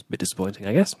that's a bit disappointing,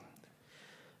 I guess.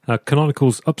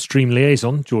 Canonical's upstream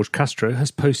liaison, George Castro, has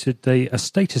posted a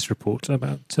status report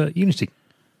about Unity.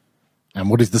 And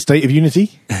what is the state of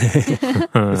Unity?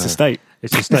 It's a state.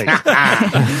 It's a state.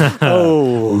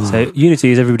 So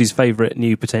Unity is everybody's favourite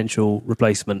new potential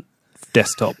replacement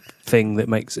desktop thing that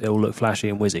makes it all look flashy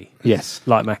and whizzy. Yes.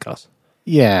 Like macOS.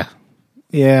 Yeah.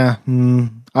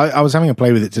 I was having a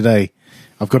play with it today.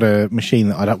 I've got a machine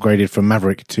that I'd upgraded from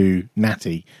Maverick to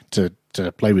Natty to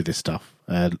play with this stuff.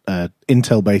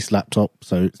 Intel-based laptop,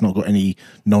 so it's not got any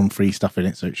non-free stuff in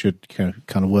it, so it should kind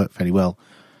of work fairly well.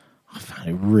 I found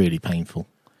it really painful.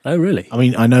 Oh, really? I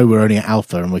mean, I know we're only at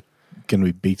alpha and we're going to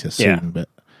be beta soon, but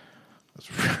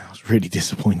I was really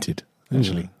disappointed,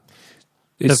 actually.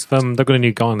 They've got a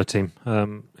new guy on the team.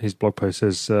 His blog post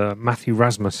says Matthew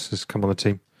Rasmus has come on the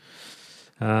team,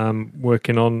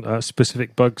 working on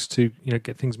specific bugs to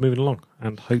get things moving along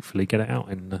and hopefully get it out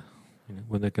in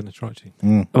when they're going to try to.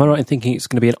 Am I right in thinking it's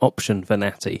going to be an option for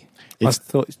Natty? I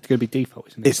thought it's going to be default,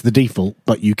 isn't it? It's the default,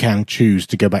 but you can choose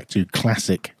to go back to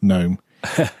classic GNOME,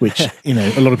 which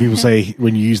a lot of people say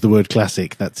when you use the word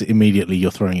classic, that's immediately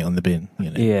you're throwing it on the bin.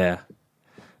 Yeah.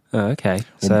 Oh, okay.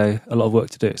 So a lot of work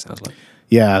to do, it sounds like.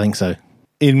 Yeah, I think so.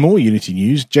 In more Unity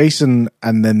news, Jason,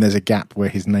 and then there's a gap where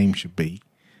his name should be,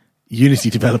 Unity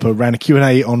developer ran a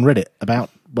Q&A on Reddit about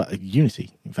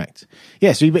Unity, in fact.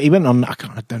 Yeah, so he went on, I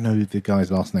don't know the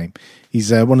guy's last name.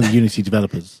 He's one of the Unity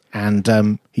developers,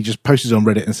 and he just posted on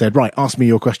Reddit and said, right, ask me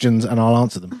your questions and I'll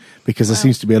answer them. Because there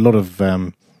seems to be a lot of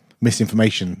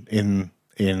misinformation in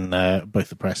both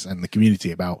the press and the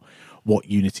community about what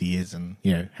Unity is and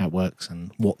how it works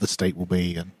and what the state will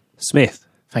be. And Smith.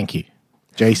 Thank you.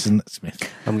 Jason Smith.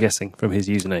 I'm guessing from his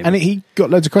username. And he got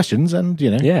loads of questions and,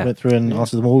 went through and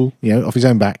answered them all, off his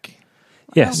own back.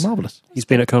 Yes. Oh, marvellous. He's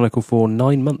been at Canonical for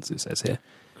 9 months, it says here.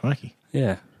 Crikey.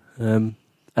 Yeah. And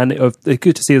it's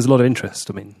good to see there's a lot of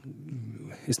interest. I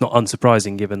mean, it's not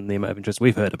unsurprising given the amount of interest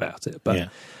we've heard about it, but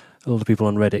a lot of people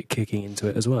on Reddit kicking into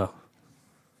it as well.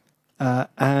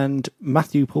 And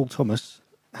Matthew Paul Thomas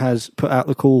has put out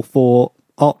the call for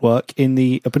artwork in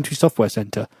the Ubuntu Software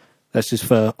Centre. That's just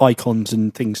for icons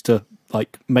and things to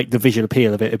make the visual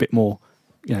appeal of it a bit more,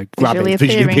 grabbing.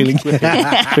 Visually appealing.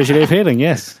 Visually appealing,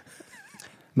 yes.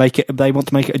 They want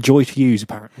to make it a joy to use,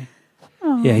 apparently.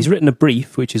 Oh. Yeah, he's written a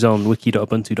brief, which is on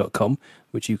wiki.ubuntu.com,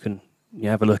 which you can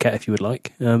have a look at if you would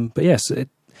like. But yes,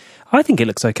 I think it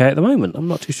looks okay at the moment. I'm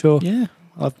not too sure. Yeah,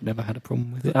 I've never had a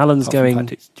problem with it. Alan's going...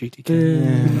 It's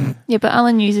GTK. Yeah, but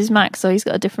Alan uses Mac, so he's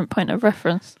got a different point of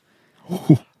reference.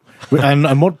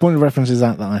 And what point of reference is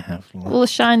that I have? Well, the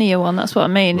shinier one, that's what I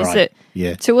mean. Right.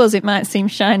 Is that to us it might seem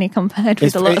shiny compared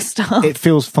with a lot of stuff. It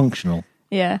feels functional.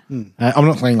 Yeah. I'm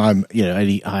not saying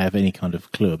I have any kind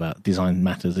of clue about design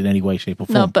matters in any way, shape or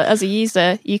form. No, but as a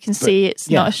user, you can see it's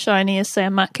not as shiny as, say,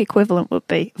 a Mac equivalent would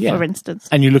be, for instance.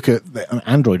 And you look at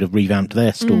Android have revamped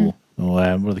their store or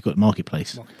what do they call it,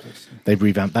 Marketplace. They've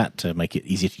revamped that to make it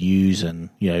easier to use and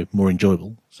more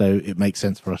enjoyable. So it makes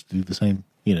sense for us to do the same.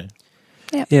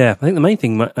 Yeah, I think the main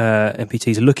thing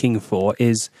MPTs are looking for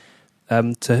is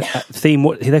to theme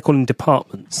what they're calling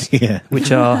departments,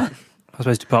 which are, I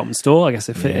suppose, department store. I guess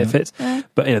it fits. Yeah.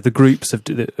 But the groups of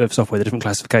software, the different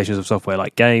classifications of software,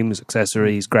 like games,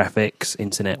 accessories, graphics,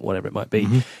 internet, whatever it might be,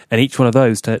 and each one of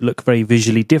those to look very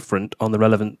visually different on the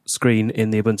relevant screen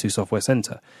in the Ubuntu Software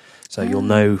Center. So you'll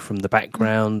know from the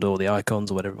background or the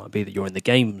icons or whatever it might be that you're in the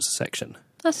games section.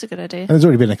 That's a good idea. And there's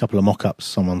already been a couple of mock-ups.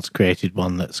 Someone's created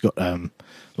one that's got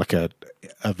like a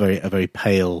very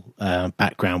pale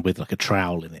background with like a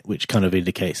trowel in it, which kind of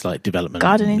indicates like development.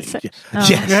 Gardening section.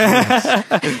 Yes.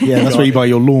 That's where you buy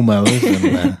your lawnmowers.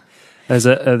 And, there's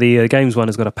the games one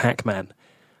has got a Pac-Man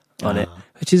on it,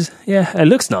 which is it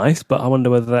looks nice, but I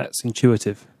wonder whether that's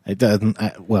intuitive. It doesn't.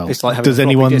 It's like having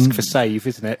a floppy disk for save,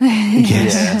 isn't it?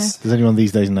 Yes. Does anyone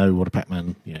these days know what a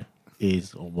Pac-Man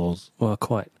is or was? Well,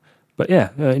 quite. But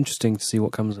interesting to see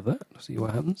what comes of that, see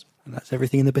what happens. And that's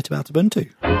everything in the bit about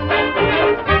Ubuntu.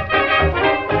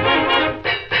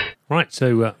 Right,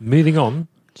 so moving on,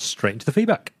 straight into the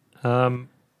feedback. Ed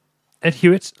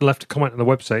Hewitt left a comment on the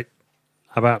website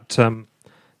about, the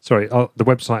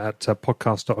website at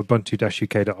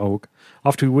podcast.ubuntu-uk.org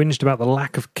after we whinged about the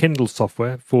lack of Kindle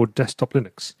software for desktop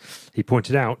Linux. He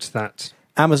pointed out that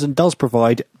Amazon does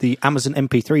provide the Amazon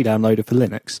MP3 downloader for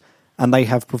Linux, and they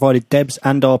have provided DEBs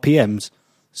and RPMs.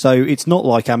 So it's not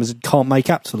like Amazon can't make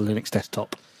apps for the Linux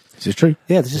desktop. Is it true?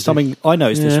 Yeah, this is something I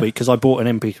noticed this week because I bought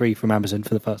an MP3 from Amazon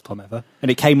for the first time ever,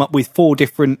 and it came up with 4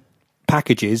 different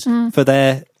packages for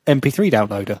their MP3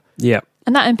 downloader. Yeah.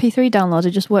 And that MP3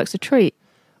 downloader just works a treat.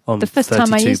 On the first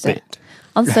time I used 32-bit. it.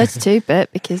 On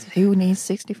 32-bit, because who needs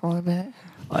 64-bit?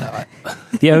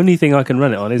 The only thing I can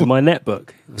run it on is my netbook.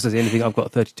 This is the only thing I've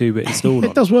got 32-bit installed on.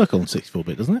 It does work on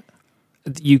 64-bit, doesn't it?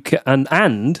 You can,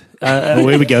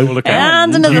 here we go.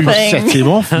 And another thing. Set him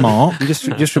off, Mark. You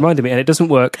just reminded me, and it doesn't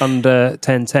work under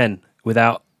 1010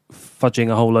 without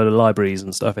fudging a whole load of libraries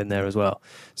and stuff in there as well.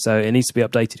 So it needs to be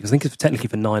updated, because I think it's technically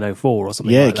for 904 or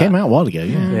something like that. Yeah, it came out a while ago,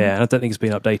 Yeah, I don't think it's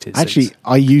been updated Actually, since.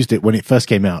 I used it when it first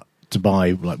came out to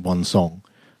buy like one song,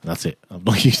 and that's it. I've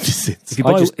not used it since.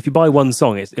 If you buy one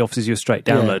song, it offers you a straight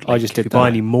download. I just did If you buy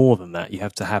that. any more than that, you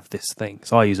have to have this thing.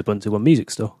 So I use Ubuntu One Music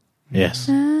Store. Yes.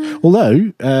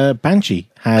 Although, Banshee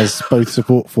has both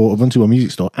support for Ubuntu One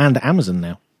Music Store and Amazon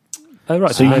now. Oh,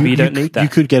 right. So maybe you don't need that. You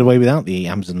could get away without the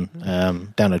Amazon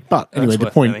download. But anyway, the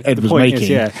worth point knowing. Ed was making,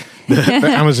 that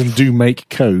Amazon do make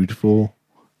code for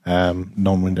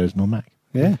non-Windows, non-Mac.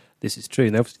 Yeah. This is true,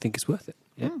 and they obviously think it's worth it.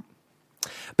 Yeah.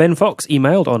 Ben Fox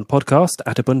emailed on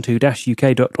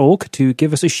podcast@ubuntu-uk.org to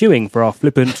give us a shoeing for our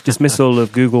flippant dismissal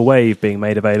of Google Wave being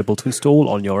made available to install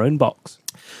on your own box.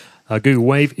 Google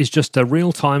Wave is just a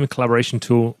real-time collaboration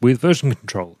tool with version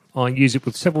control. I use it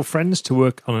with several friends to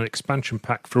work on an expansion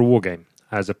pack for a wargame.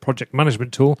 As a project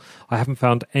management tool, I haven't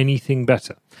found anything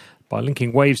better. By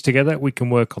linking waves together, we can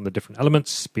work on the different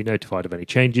elements, be notified of any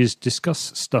changes,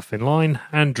 discuss stuff in line,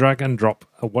 and drag and drop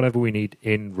whatever we need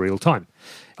in real time.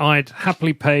 I'd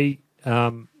happily pay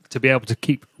to be able to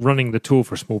keep running the tool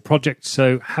for a small project,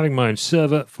 so having my own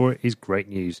server for it is great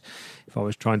news. If I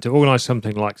was trying to organise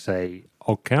something like, say,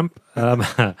 OggCamp,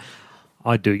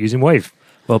 I'd do it using Wave.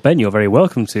 Well, Ben, you're very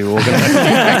welcome to organise.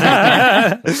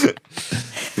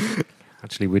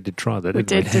 Actually, we did try that, We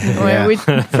didn't did, didn't we?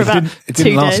 Yeah. For about It 2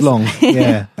 didn't last days. long.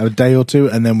 Yeah, a day or two,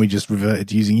 and then we just reverted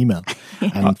to using email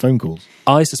and phone calls.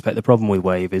 I suspect the problem with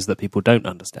Wave is that people don't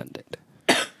understand it.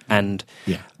 And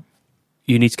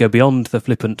you need to go beyond the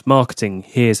flippant marketing,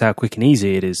 here's how quick and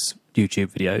easy it is,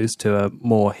 YouTube videos, to a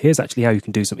more, here's actually how you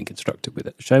can do something constructive with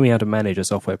it. Show me how to manage a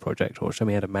software project, or show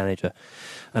me how to manage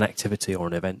an activity or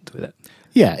an event with it.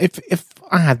 Yeah, if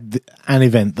I had an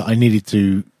event that I needed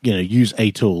to, use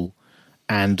a tool,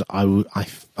 and I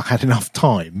had enough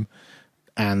time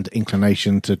and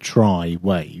inclination to try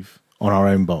Wave on our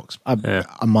own box,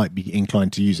 I might be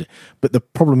inclined to use it. But the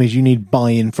problem is you need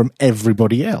buy-in from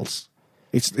everybody else.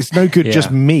 It's no good just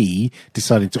me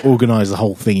deciding to organise the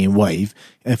whole thing in Wave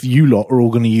if you lot are all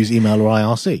going to use email or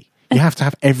IRC. You have to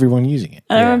have everyone using it.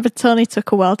 I remember Tony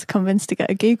took a while to convince to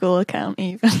get a Google account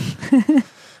even.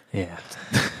 Yeah.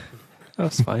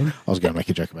 That's fine. I was going to make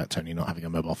a joke about Tony not having a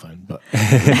mobile phone, but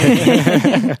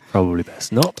Probably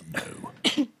best not.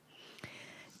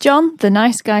 John, the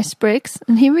nice guy Spriggs,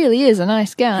 and he really is a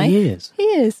nice guy. He is. He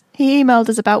is. He emailed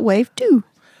us about Wave 2.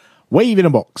 Wave in a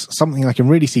box, something I can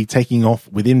really see taking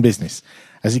off within business.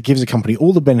 as it gives a company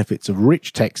all the benefits of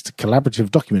rich text collaborative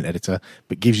document editor,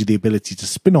 but gives you the ability to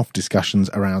spin off discussions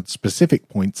around specific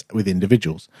points with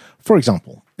individuals. For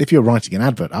example, if you're writing an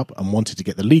advert up and wanted to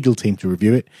get the legal team to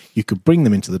review it, you could bring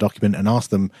them into the document and ask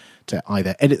them to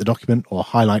either edit the document or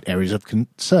highlight areas of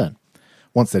concern.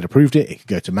 Once they'd approved it, it could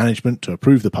go to management to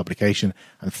approve the publication,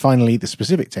 and finally, the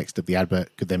specific text of the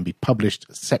advert could then be published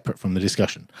separate from the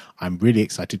discussion. I'm really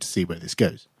excited to see where this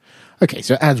goes. Okay,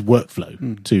 so it adds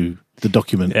workflow to the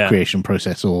document creation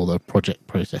process or the project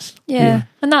process. Yeah.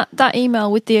 And that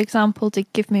email with the example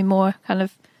did give me more kind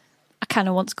of, I kind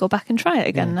of want to go back and try it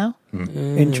again now.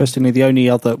 Interestingly, the only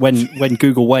other, when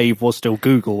Google Wave was still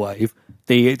Google Wave,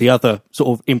 the other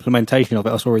sort of implementation of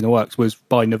it I saw in the works was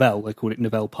by Novell. They called it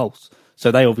Novell Pulse. So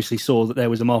they obviously saw that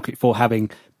there was a market for having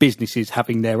businesses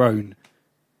having their own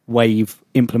Wave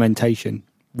implementation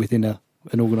within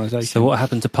an organisation. So what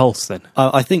happened to Pulse then?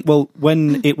 I think, well,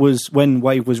 when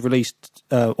Wave was released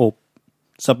or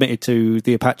submitted to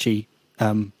the Apache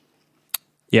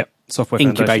software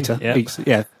incubator,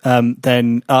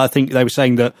 then I think they were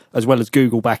saying that as well as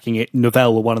Google backing it,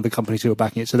 Novell were one of the companies who were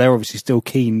backing it. So they're obviously still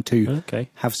keen to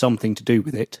have something to do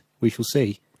with it. We shall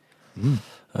see.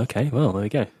 Okay, well, there we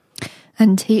go.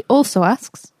 And he also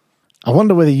asks, I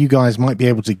wonder whether you guys might be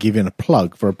able to give in a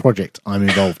plug for a project I'm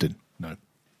involved in. No.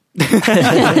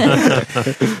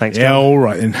 Thanks, yeah, John. all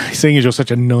right. And seeing as you're such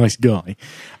a nice guy,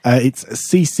 it's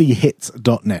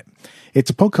cchits.net. It's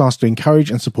a podcast to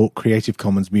encourage and support Creative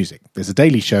Commons music. There's a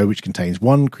daily show which contains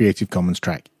one Creative Commons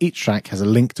track. Each track has a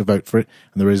link to vote for it,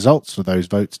 and the results of those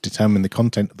votes determine the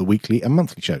content of the weekly and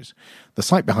monthly shows. The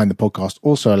site behind the podcast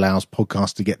also allows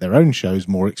podcasts to get their own shows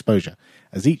more exposure,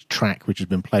 as each track which has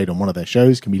been played on one of their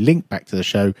shows can be linked back to the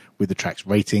show with the track's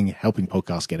rating, helping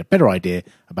podcasts get a better idea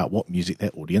about what music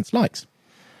their audience likes.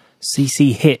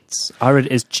 CC Hits. I read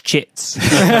it as chits.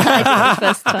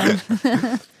 first time.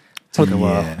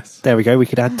 Yes. There we go. We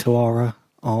could add to our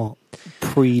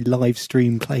pre-live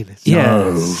stream playlist.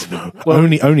 Yes. No. Well,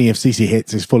 only if CC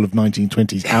Hits is full of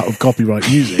 1920s out of copyright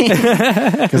music,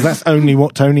 because that's only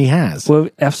what Tony has. Well,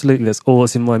 absolutely. That's all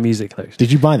that's in my music list.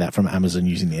 Did you buy that from Amazon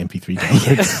using the MP3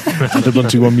 download at the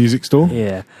Ubuntu One Music Store?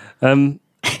 Yeah.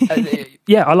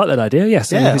 Yeah, I like that idea.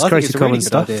 Yes, Yeah, it's I think Creative it's a really Commons good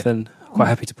stuff, idea. and quite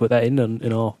happy to put that in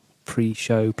our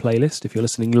pre-show playlist if you're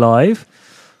listening live.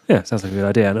 Yeah, sounds like a good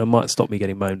idea, and it might stop me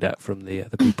getting moaned at from the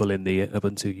people in the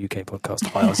Ubuntu UK podcast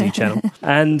IRC channel.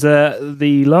 And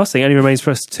the last thing only remains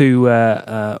for us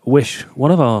to wish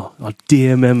one of our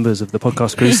dear members of the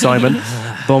podcast crew, Simon,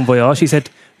 bon voyage. He said,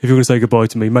 if you're going to say goodbye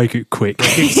to me, make it quick.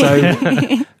 So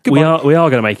we are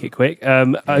going to make it quick.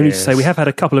 Only to say we have had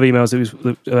a couple of emails that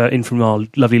was in from our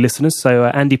lovely listeners. So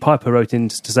Andy Piper wrote in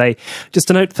to say,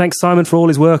 just a note, thanks Simon for all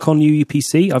his work on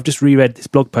UUPC. I've just reread this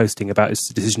blog posting about his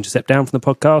decision to step down from the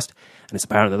podcast, and it's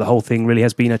apparent that the whole thing really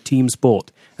has been a team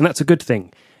sport, and that's a good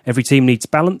thing. Every team needs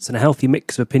balance and a healthy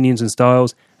mix of opinions and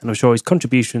styles, and I'm sure his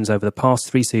contributions over the past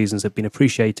 3 seasons have been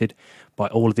appreciated by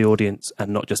all of the audience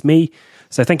and not just me.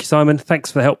 So thank you, Simon.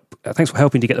 Thanks for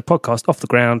helping to get the podcast off the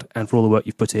ground and for all the work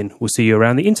you've put in. We'll see you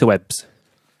around the interwebs.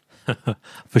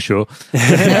 For sure.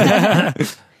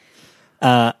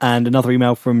 And another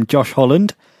email from Josh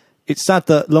Holland. It's sad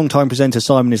that long-time presenter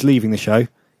Simon is leaving the show.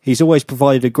 He's always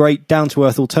provided a great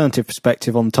down-to-earth alternative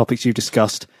perspective on the topics you've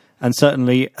discussed, and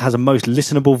certainly has a most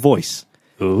listenable voice.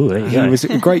 Ooh, there you He go. was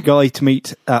a great guy to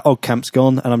meet at Oddcamp's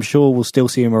Gone, and I'm sure we'll still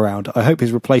see him around. I hope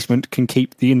his replacement can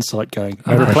keep the insight going.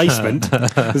 A replacement?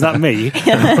 Is that me?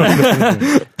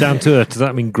 Down to earth, does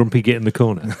that mean grumpy get in the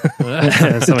corner?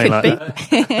 Something like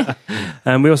that.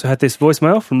 And we also had this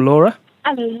voicemail from Laura.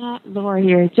 Hello, Laura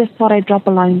here. Just thought I'd drop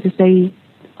a line to say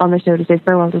on the show to say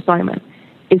farewell to Simon.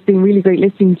 It's been really great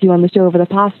listening to you on the show over the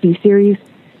past few series.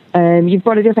 You've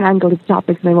brought a different angle to the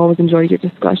topics, and I've always enjoyed your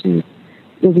discussions.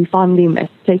 You'll be fondly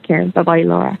missed. Take care. Bye-bye,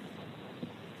 Laura.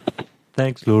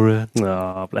 Thanks, Laura.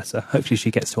 Oh, bless her. Hopefully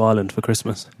she gets to Ireland for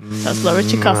Christmas. That's Laura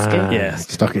Tchaikovsky. Yeah.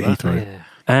 Stuck at Heathrow. Yeah.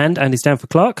 And Andy Stanford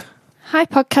Clark. Hi,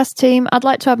 podcast team. I'd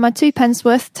like to add my 2 pence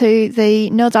worth to the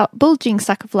no doubt bulging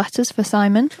sack of letters for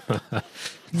Simon.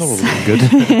 Not all looking good.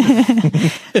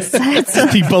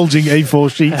 The bulging A4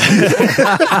 sheet.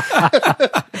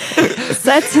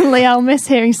 Certainly, I'll miss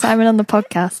hearing Simon on the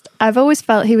podcast. I've always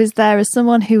felt he was there as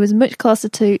someone who was much closer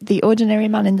to the ordinary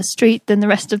man in the street than the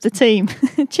rest of the team.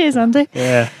 Cheers, Andy.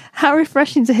 Yeah. How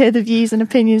refreshing to hear the views and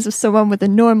opinions of someone with a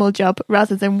normal job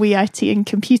rather than we IT and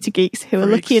computer geeks who are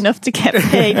lucky enough to get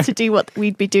paid to do what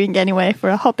we'd be doing anyway for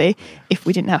a hobby if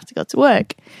we didn't have to go to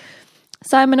work.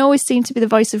 Simon always seemed to be the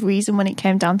voice of reason when it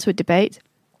came down to a debate.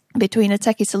 between a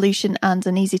techie solution and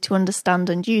an easy to understand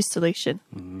and use solution.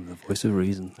 The voice of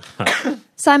reason.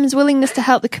 Simon's willingness to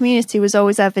help the community was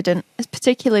always evident,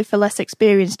 particularly for less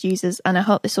experienced users, and I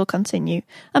hope this will continue,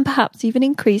 and perhaps even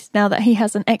increase now that he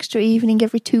has an extra evening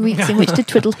every 2 weeks in which to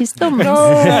twiddle his thumbs.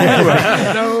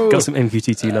 Got some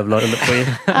MQTT love light on it for you.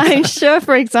 I'm sure,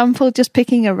 for example, just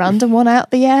picking a random one out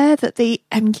the air, that the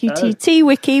MQTT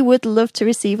wiki would love to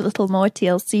receive a little more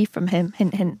TLC from him.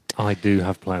 Hint, hint. I do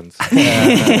have plans.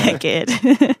 Good.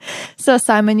 So,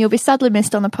 Simon, you'll be sadly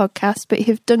missed on the podcast, but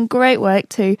you've done great work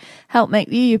to help make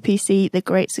the UUPC the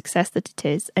great success that it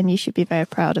is, and you should be very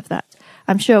proud of that.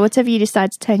 I'm sure whatever you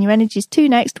decide to turn your energies to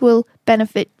next will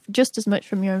benefit just as much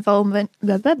from your involvement,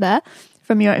 as the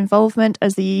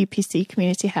UUPC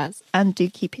community has, and do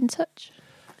keep in touch.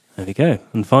 There we go.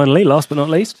 And finally, last but not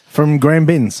least, from Graham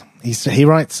Binns, he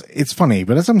writes, "It's funny,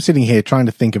 but as I'm sitting here trying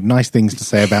to think of nice things to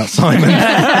say about Simon,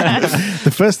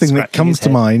 the first thing that comes to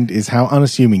mind is how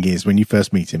unassuming he is when you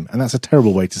first meet him, and that's a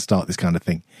terrible way to start this kind of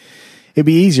thing. It'd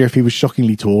be easier if he was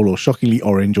shockingly tall or shockingly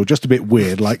orange or just a bit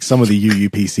weird like some of the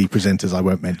UUPC presenters I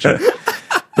won't mention.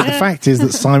 But the fact is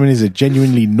that Simon is a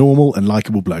genuinely normal and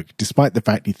likeable bloke, despite the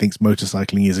fact he thinks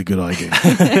motorcycling is a good idea.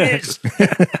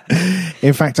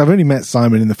 In fact, I've only met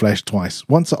Simon in the flesh twice.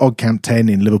 Once at OggCamp 10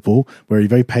 in Liverpool, where he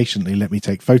very patiently let me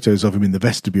take photos of him in the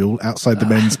vestibule outside the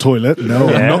men's toilet. No,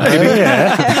 I'm not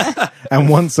kidding. And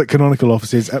once at Canonical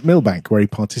offices at Millbank, where he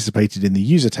participated in the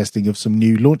user testing of some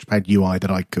new Launchpad UI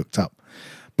that I cooked up.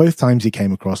 Both times he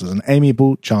came across as an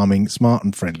amiable, charming, smart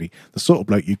and friendly, the sort of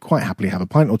bloke you'd quite happily have a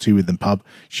pint or two with in the pub,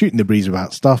 shooting the breeze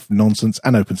about stuff, nonsense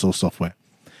and open source software.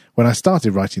 When I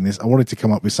started writing this, I wanted to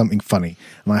come up with something funny,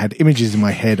 and I had images in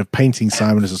my head of painting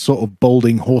Simon as a sort of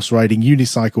balding, horse-riding,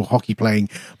 unicycle, hockey-playing,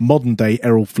 modern-day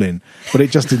Errol Flynn, but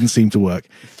it just didn't seem to work.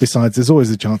 Besides, there's always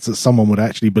the chance that someone would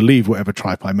actually believe whatever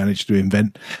tripe I managed to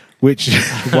invent, which,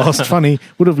 whilst funny,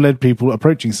 would have led people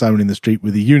approaching Simon in the street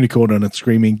with a unicorn and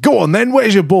screaming, "Go on then,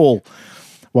 where's your ball?"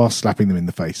 while slapping them in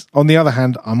the face. On the other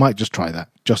hand, I might just try that,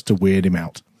 just to weird him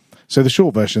out. So the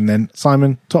short version then,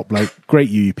 Simon, top bloke,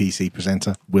 great UUPC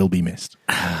presenter, will be missed.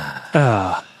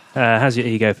 How's your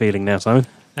ego feeling now, Simon?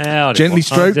 Gently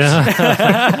stroked.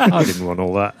 I didn't want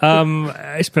all that.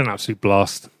 It's been an absolute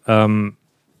blast. And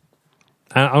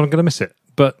I'm going to miss it.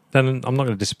 But then I'm not going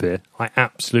to disappear. I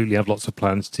absolutely have lots of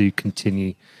plans to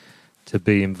continue to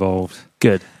be involved.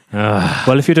 Good.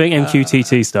 Well, if you're doing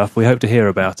MQTT stuff, we hope to hear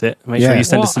about it. Make sure you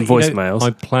send us some voicemails.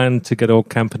 I plan to get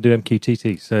OggCamp and do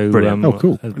MQTT. So, brilliant.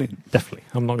 Cool. Definitely.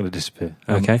 I'm not going to disappear.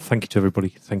 Okay. Thank you to everybody.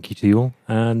 Thank you to you all.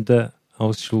 And I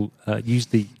shall use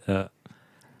the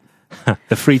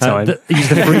free time. Use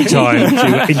the free time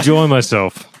to enjoy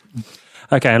myself.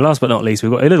 Okay, and last but not least,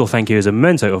 we've got a little thank you as a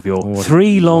memento of your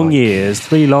 3 long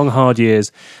hard years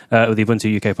with the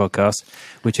Ubuntu UK podcast,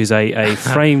 which is a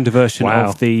framed version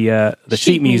of the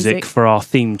sheet music for our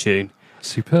theme tune.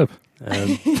 Superb.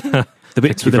 The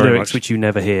bits with the lyrics which you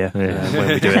never hear when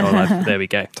we do it on live. There we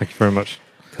go. Thank you very much.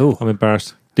 Cool. I'm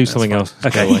embarrassed. Do something else.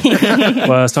 Okay.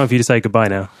 Well, it's time for you to say goodbye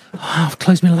now. I've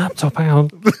closed my laptop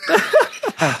out.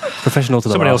 Professional to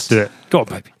the Somebody last. else do it. Go on,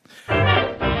 baby.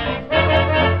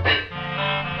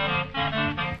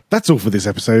 That's all for this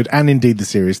episode, and indeed the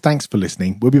series. Thanks for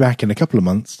listening. We'll be back in a couple of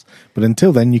months, but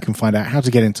until then, you can find out how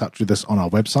to get in touch with us on our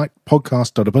website,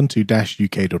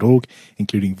 podcast.ubuntu-uk.org,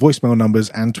 including voicemail numbers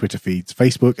and Twitter feeds,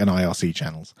 Facebook and IRC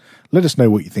channels. Let us know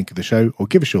what you think of the show, or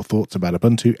give us your thoughts about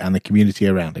Ubuntu and the community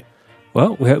around it.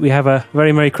 Well, we hope we have a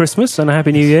very Merry Christmas and a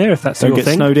Happy New Year, if that's your thing. Don't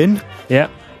get snowed in. Yeah.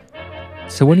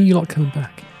 So when are you lot coming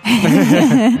back?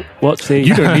 What's the...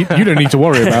 You don't need to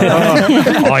worry about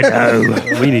that. I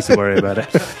know. We need to worry about it.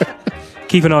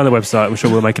 Keep an eye on the website. I'm sure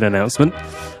we'll make an announcement.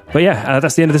 But yeah,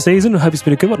 that's the end of the season. I hope it's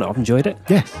been a good one. I've enjoyed it.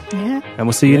 Yes. Yeah. And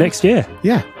we'll see you next year.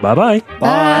 Yeah. Bye-bye.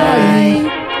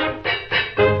 Bye.